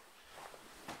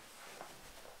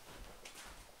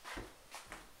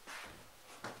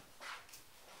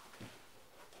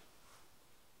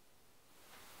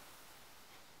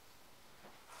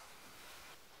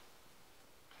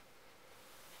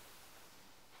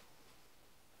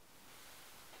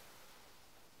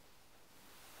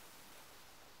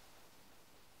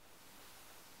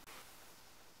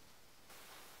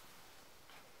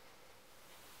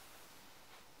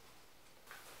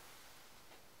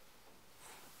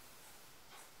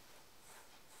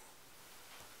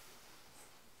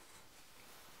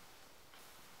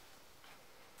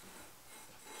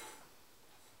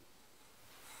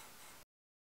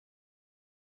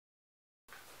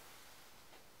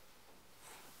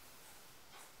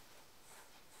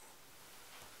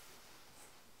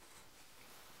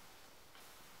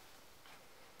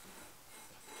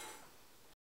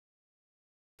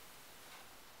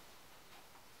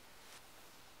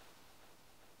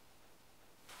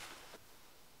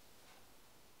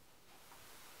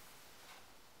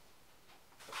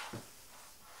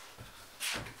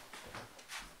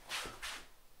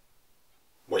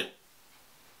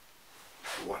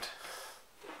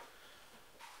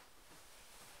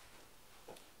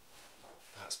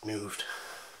 just moved.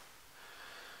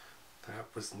 That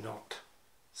was not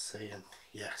saying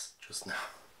yes just now.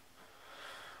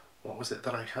 What was it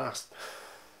that I asked?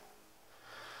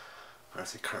 I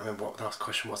actually can't remember what the last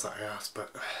question was that I asked,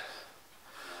 but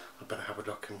I better have a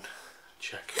look and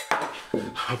check.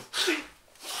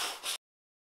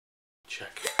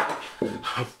 Check. Check.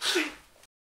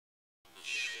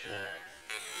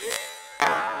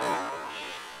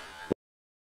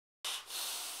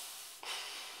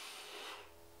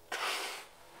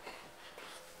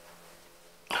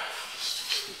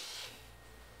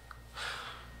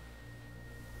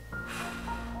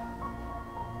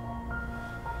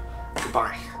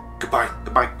 Goodbye. Goodbye.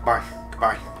 Goodbye. Goodbye.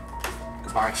 Goodbye.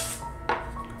 Goodbye.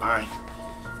 Goodbye.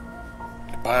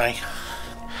 Goodbye.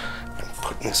 I'm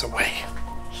putting this away.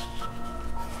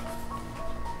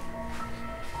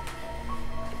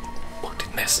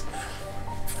 Putting this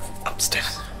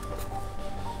upstairs.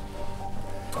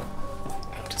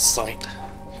 Out of sight.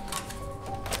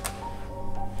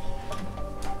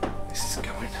 This is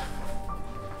going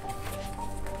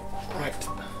right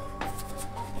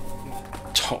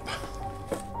top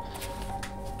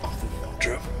of the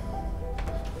wardrobe.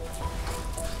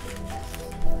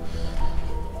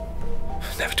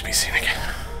 Never to be seen again.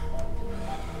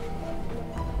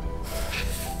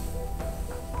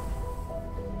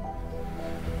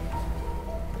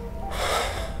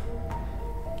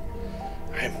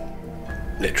 I'm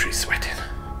literally sweating.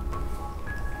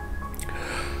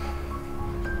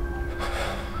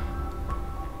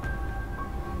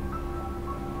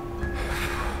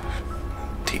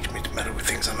 Teach me to meddle with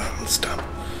things I don't understand.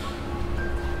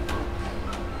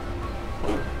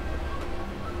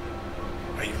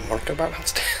 I even want to go back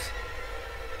downstairs.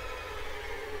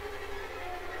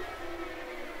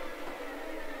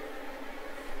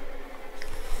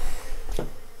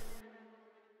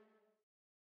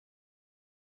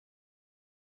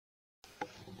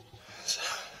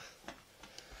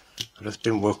 I've just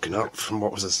been woken up from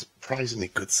what was a surprisingly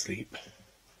good sleep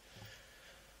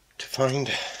to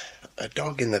find a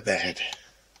dog in the bed.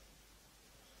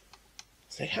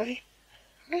 Say hi.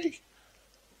 Hi.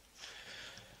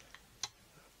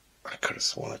 I could have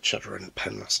sworn I shut her in a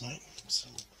pen last night. So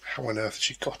how on earth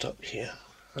she got up here,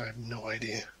 I have no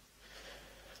idea.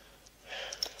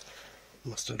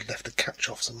 Must have left a catch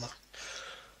off somewhere.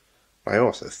 I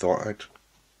also thought I'd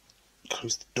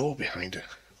close the door behind her.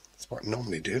 That's what I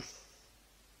normally do.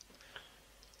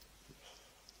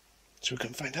 So we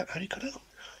can find out how you got out. How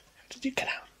did you get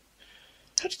out?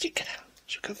 How did you get out?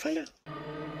 So we can find out.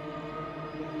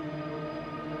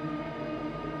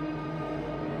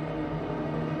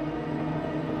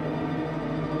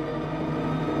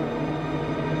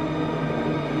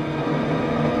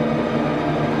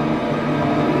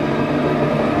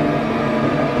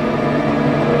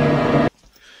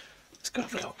 Let's go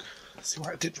have a look. See what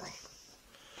I did wrong.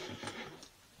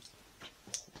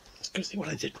 Let's go see what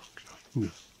I did wrong.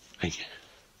 Hey.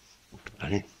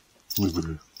 Hey.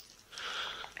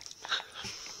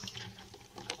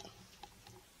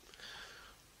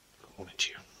 What did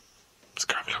you? Let's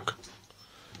go have a look.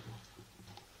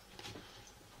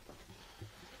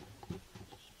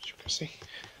 Should we go see?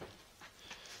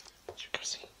 Should we go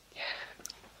see? Yeah.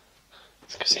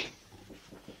 Let's go see.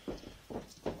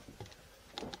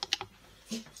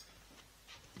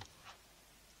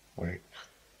 Wait.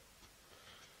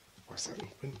 Where's that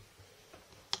open?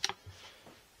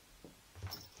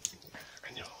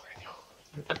 I know.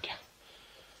 You're good, yeah.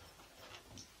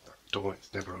 That door is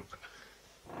never open.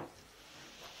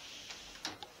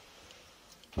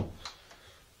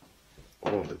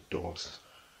 All the doors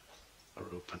are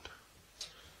open.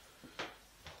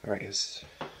 That is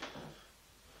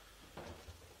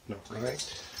not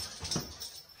right.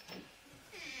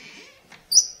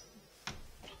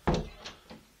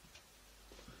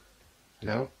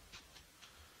 No?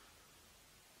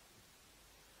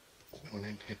 There's no one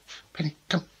in here. Penny,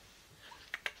 come.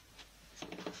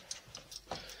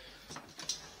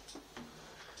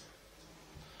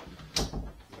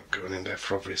 Not going in there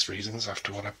for obvious reasons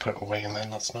after what I put away in there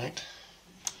last night.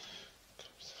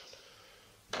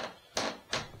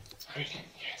 Oh,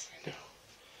 yes, I know.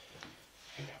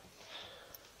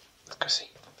 Let's go see.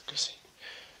 See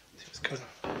what's going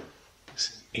on.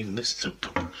 Even this is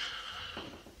open.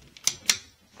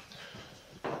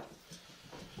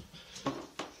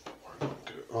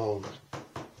 Oh,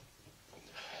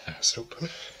 that's open.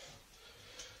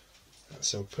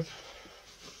 That's open.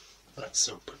 That's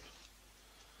open.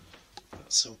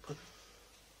 That's open.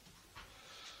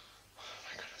 Oh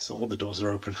my goodness, all the doors are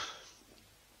open.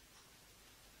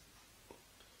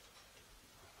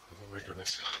 Oh my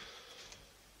goodness.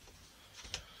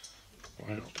 Why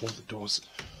Right, all the doors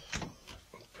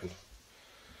open.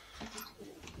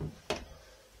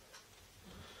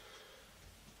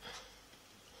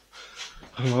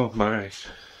 Oh my.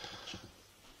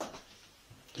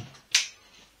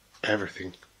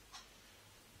 Everything.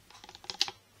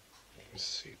 Let's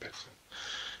see better.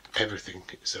 Everything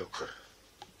is open.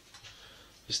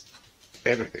 Just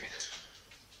everything.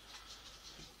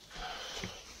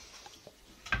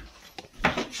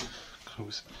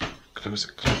 Close it, close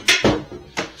it, close it.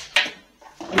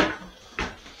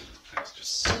 That's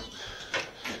just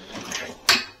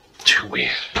too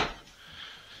weird.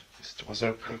 This door's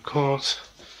open, of course.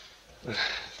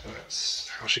 That's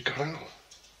how she got out.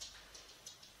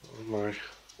 Oh my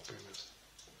goodness.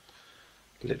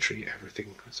 Literally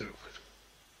everything was open.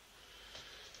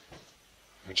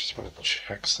 I just want to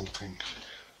check something.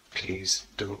 Please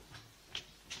don't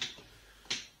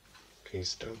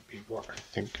be what I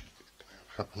think is going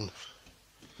to happen.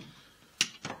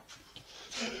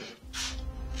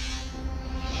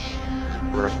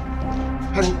 Right.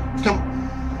 Penny, come.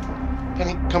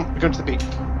 Penny, come. We're going to the beach.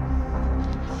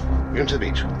 We're going to the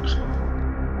beach.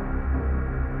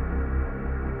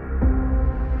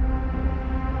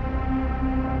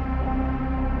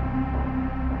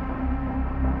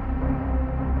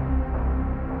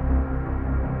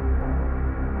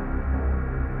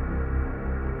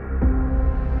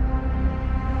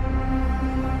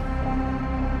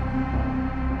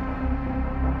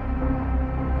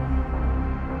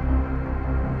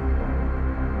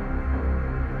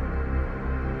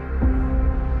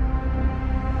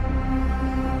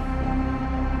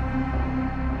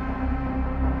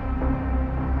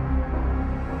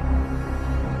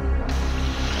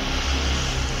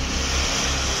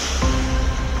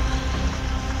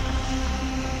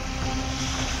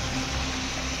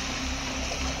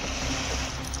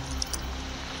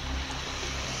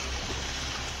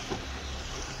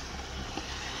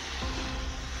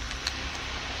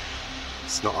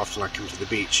 It's not often I come to the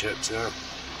beach at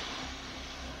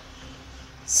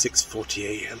 6:40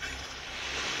 AM.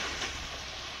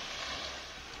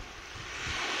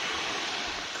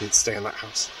 Couldn't stay in that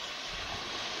house.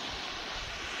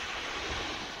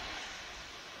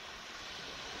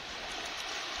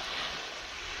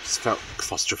 Just felt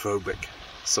claustrophobic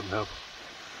somehow.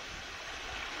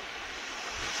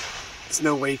 There's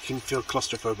no way you can feel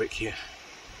claustrophobic here.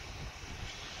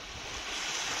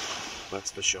 That's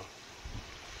for sure.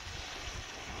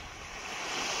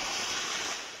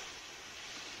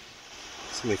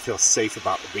 Something feels safe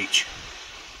about the beach,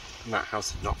 and that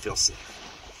house did not feel safe.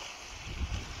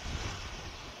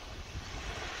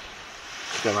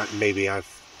 I feel like maybe I've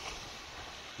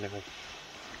never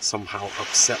somehow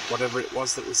upset whatever it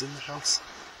was that was in the house,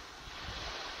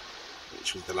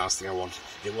 which was the last thing I wanted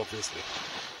to do, obviously.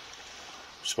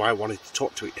 Which is why I wanted to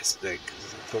talk to it yesterday,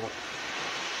 because I thought,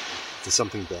 if there's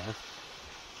something there,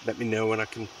 let me know and I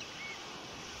can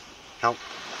help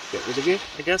get rid of you,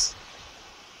 I guess.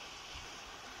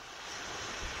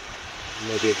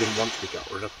 Maybe I didn't want to be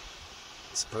got rid of,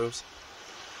 I suppose.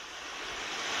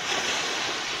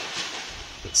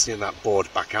 But seeing that board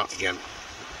back out again,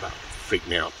 that freaked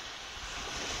me out.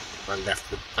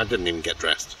 I didn't even get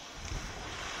dressed.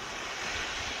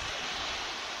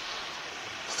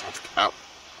 Just had to get out.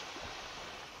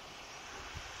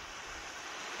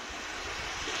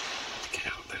 Get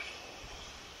out there.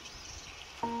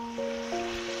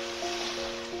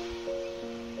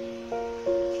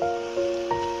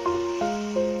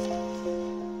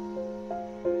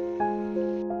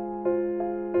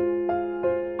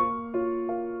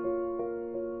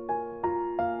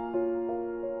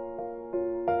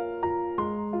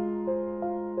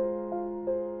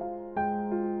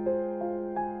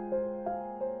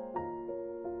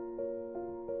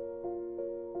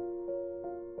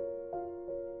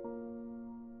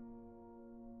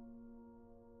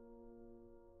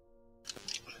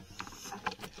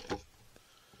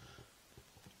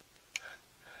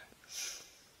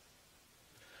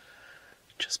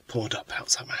 Just poured up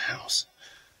outside my house.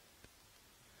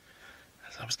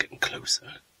 As I was getting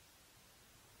closer,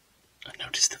 I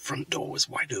noticed the front door was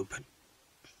wide open.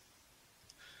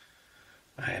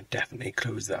 I had definitely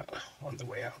closed that on the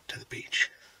way out to the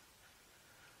beach.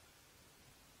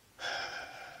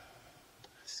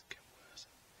 This is getting worse.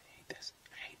 I hate this.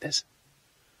 I hate this.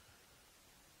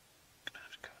 I'm gonna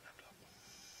have to go and have a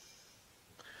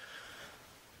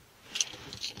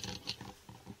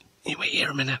look. You wait here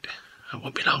a minute. I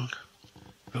won't be long,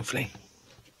 hopefully.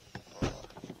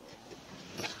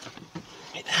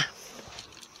 Right there.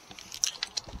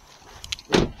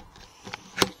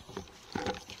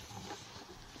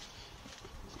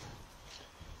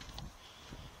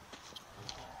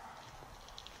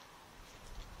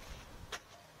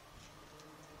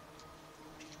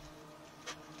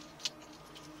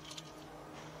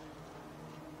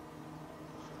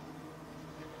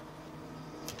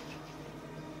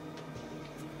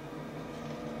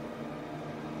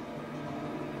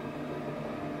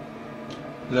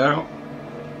 Hello?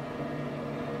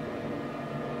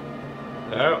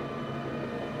 Hello?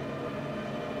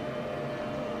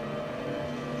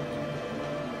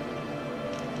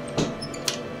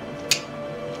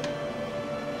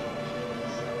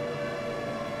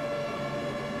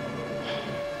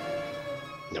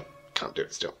 No, can't do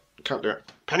it still. Can't do it.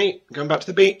 Penny, going back to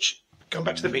the beach. Going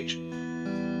back to the beach.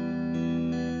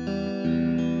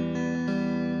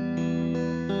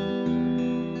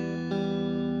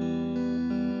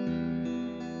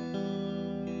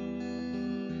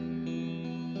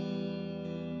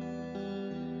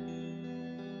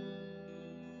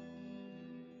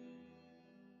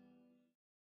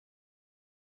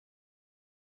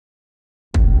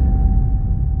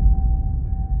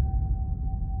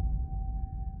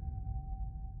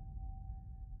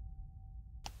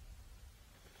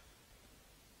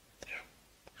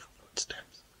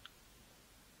 Steps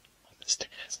on the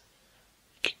stairs.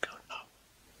 Keep going up,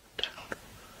 down,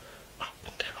 up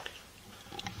and down.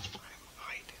 I'm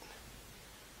hiding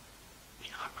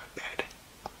behind my bed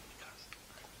because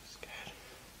I'm scared.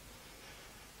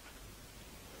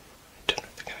 I don't know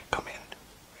if they're going to come in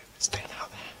or if they're staying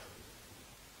out there.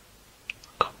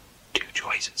 I've got two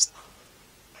choices.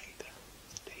 Either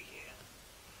stay here,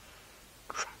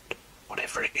 trapped,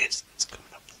 whatever it is that's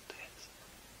coming up the stairs,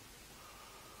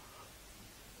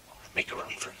 or make a run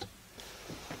for it.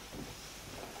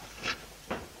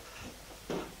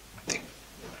 I think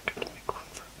I'm going to make a run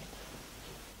for it.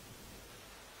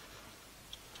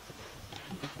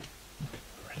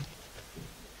 Ready?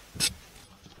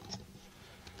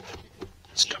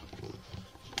 Stop.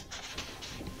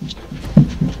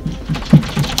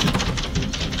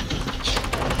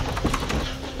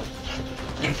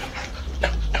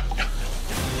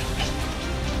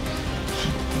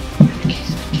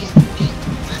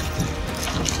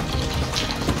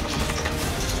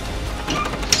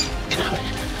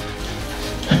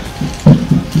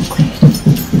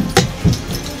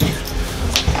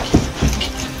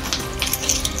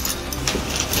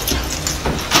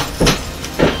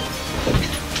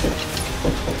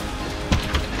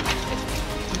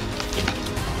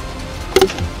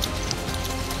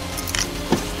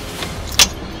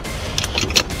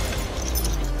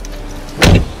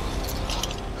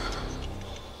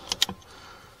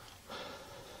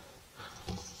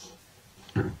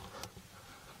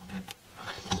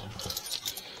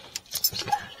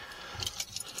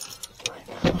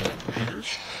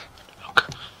 Look.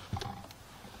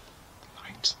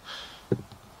 Lights.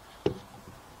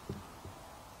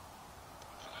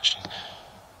 Flashing.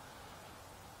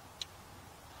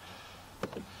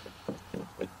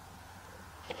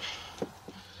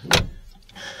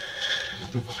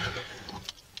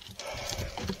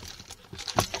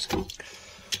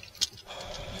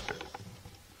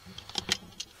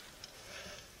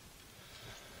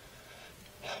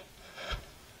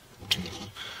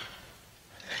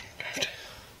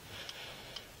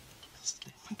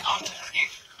 God,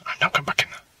 I'm not going back in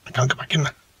there. I can't go back in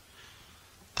there.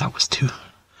 That was too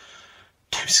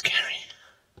scary.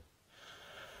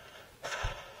 I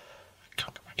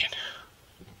can't go back in.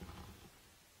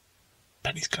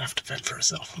 Penny's gonna have to fend for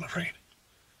herself, I'm afraid.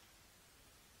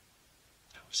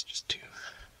 That was just too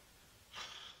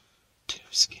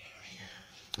scary.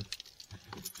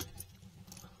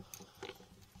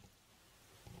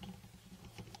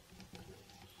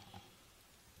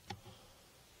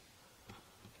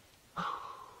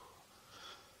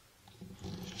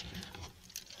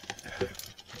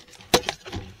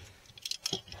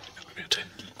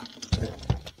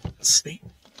 Sleep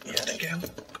yet again,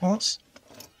 of course.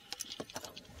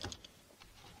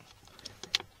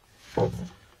 I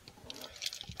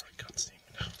can't see me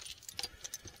now.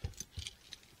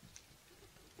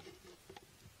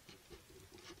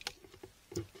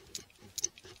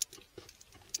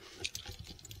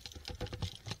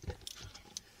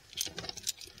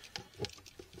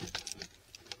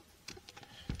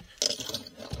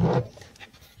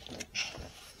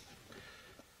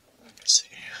 Let's see.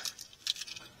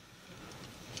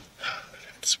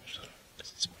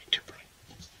 This is way too bright.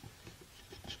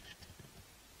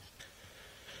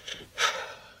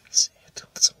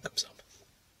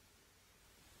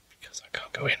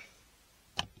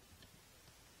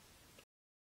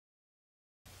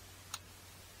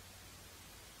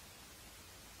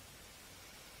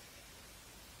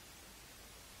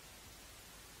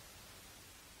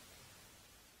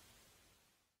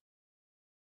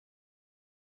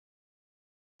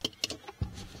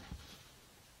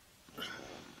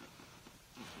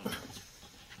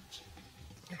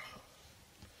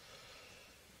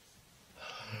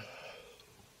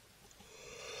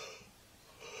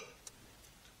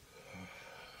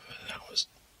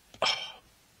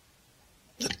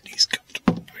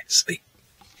 sleep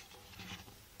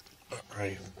that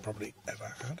I've probably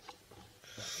ever had.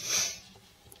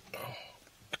 Oh,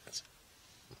 goodness.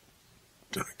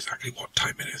 Don't know exactly what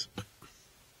time it is, but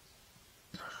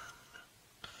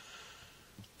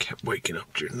kept waking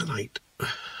up during the night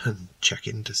and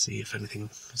checking to see if anything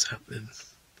was happening.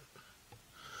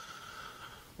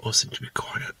 All seemed to be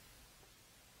quiet.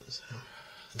 So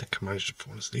I think I managed to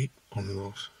fall asleep on and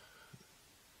off.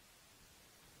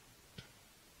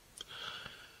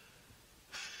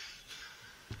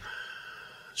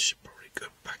 Should probably go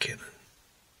back in and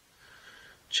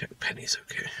check Penny's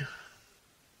okay.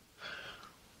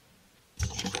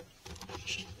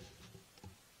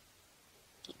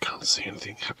 Can't see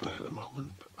anything happening at the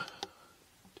moment, but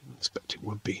didn't expect it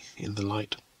would be in the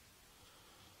light.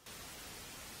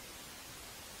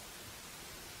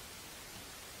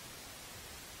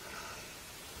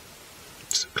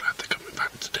 So glad they're coming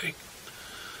back today.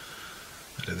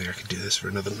 I don't think I could do this for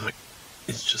another night.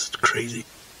 It's just crazy.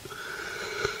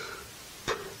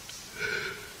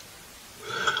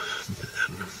 But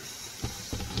then,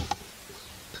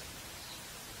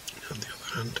 on the other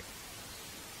hand,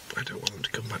 I don't want them to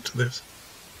come back to this.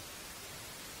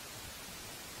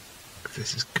 If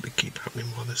this is going to keep happening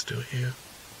while they're still here.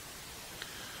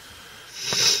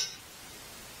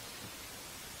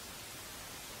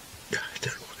 I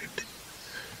don't want it.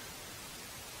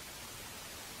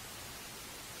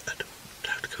 I don't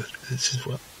have to go through this as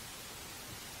well.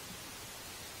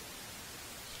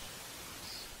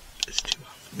 It's too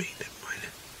hard for me, never mind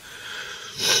it.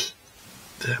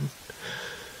 Them.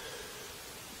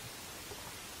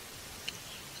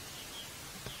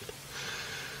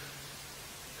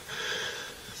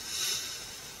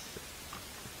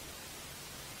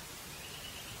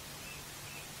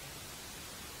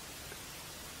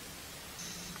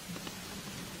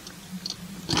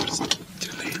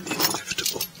 Delay the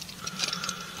inevitable.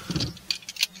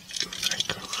 Thank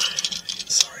God.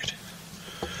 Inside.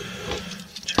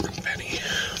 Jack and Penny.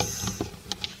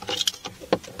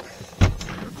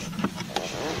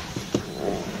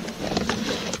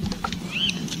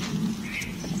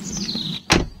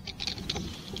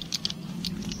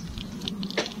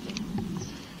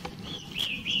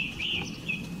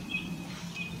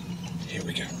 Here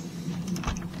we go.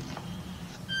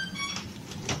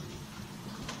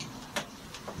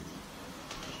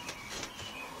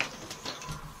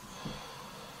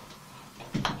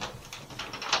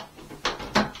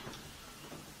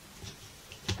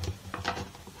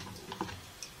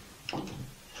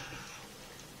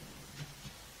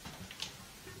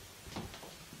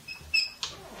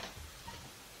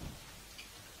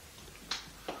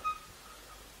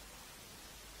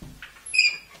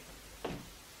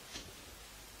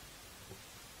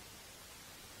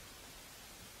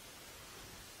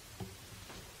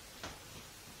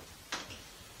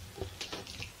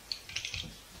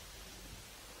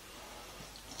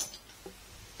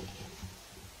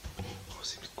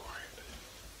 Seems quiet.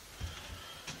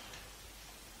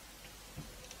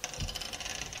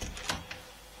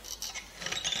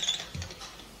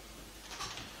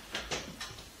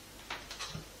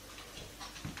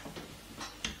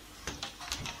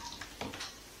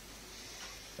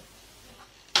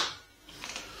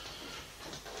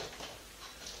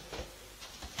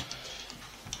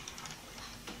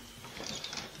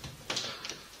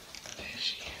 There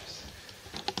she is.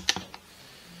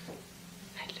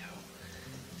 Hello.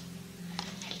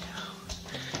 Hello.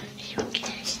 Are you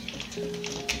okay?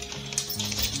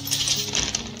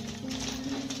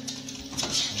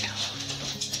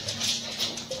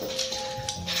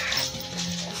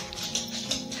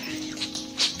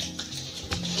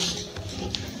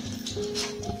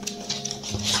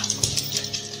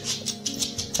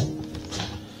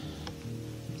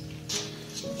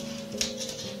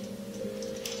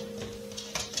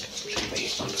 Completely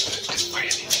unaffected by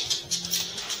anything.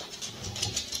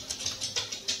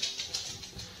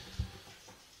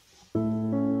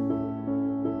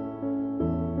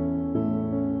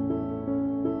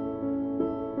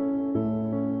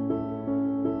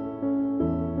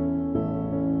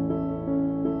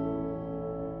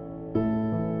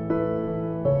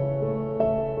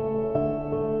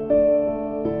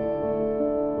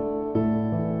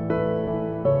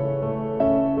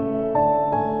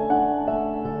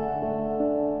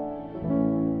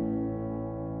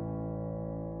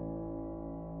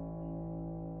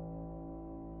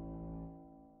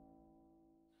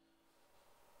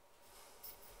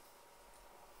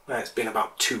 Well, it's been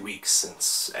about 2 weeks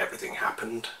since everything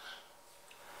happened,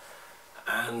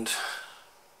 and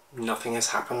nothing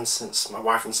has happened since my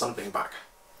wife and son have been back.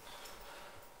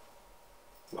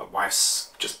 My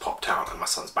wife's just popped out and my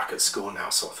son's back at school now,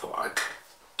 so I thought I'd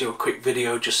do a quick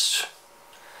video, just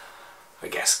I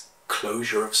guess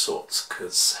closure of sorts,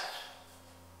 because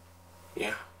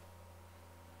yeah,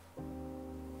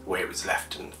 the way it was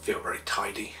left didn't feel very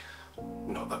tidy.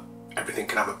 Not that everything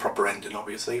can have a proper ending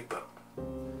obviously, but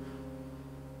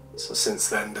so since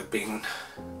then there've been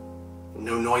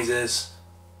no noises,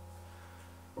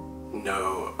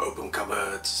 no open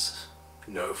cupboards,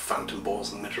 no phantom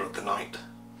balls in the middle of the night.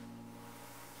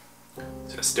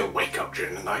 So I still wake up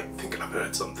during the night thinking I've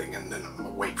heard something, and then I'm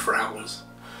awake for hours.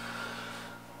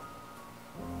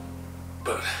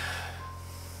 But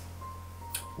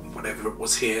whatever it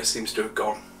was here seems to have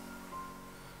gone.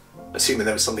 Assuming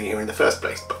there was something here in the first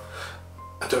place, but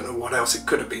I don't know what else it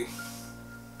could have been.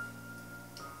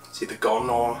 It's either gone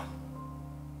or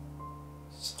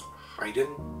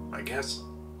hiding, I guess.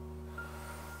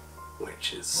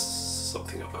 Which is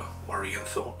something of a worrying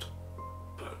thought,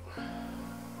 but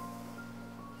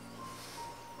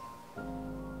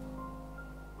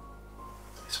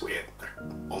it's weird. I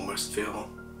almost feel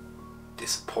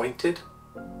disappointed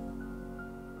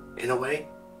in a way.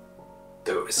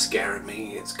 Though it was scaring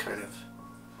me, it's kind of,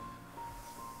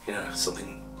 you know,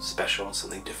 something special,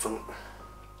 something different.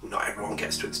 Not everyone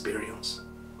gets to experience.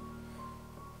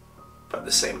 But at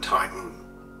the same time,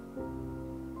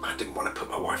 I didn't want to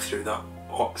put my wife through that,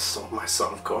 or my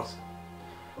son of course.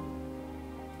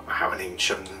 I haven't even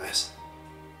shown them this.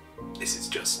 This is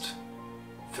just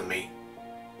for me,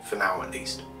 for now at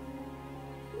least.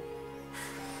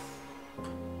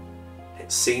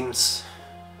 It seems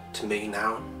to me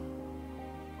now,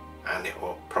 and it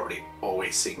will probably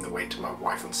always seem the way to my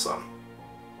wife and son,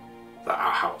 that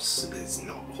our house is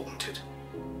not haunted.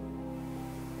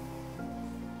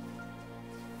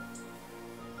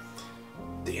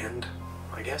 The end,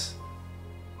 I guess.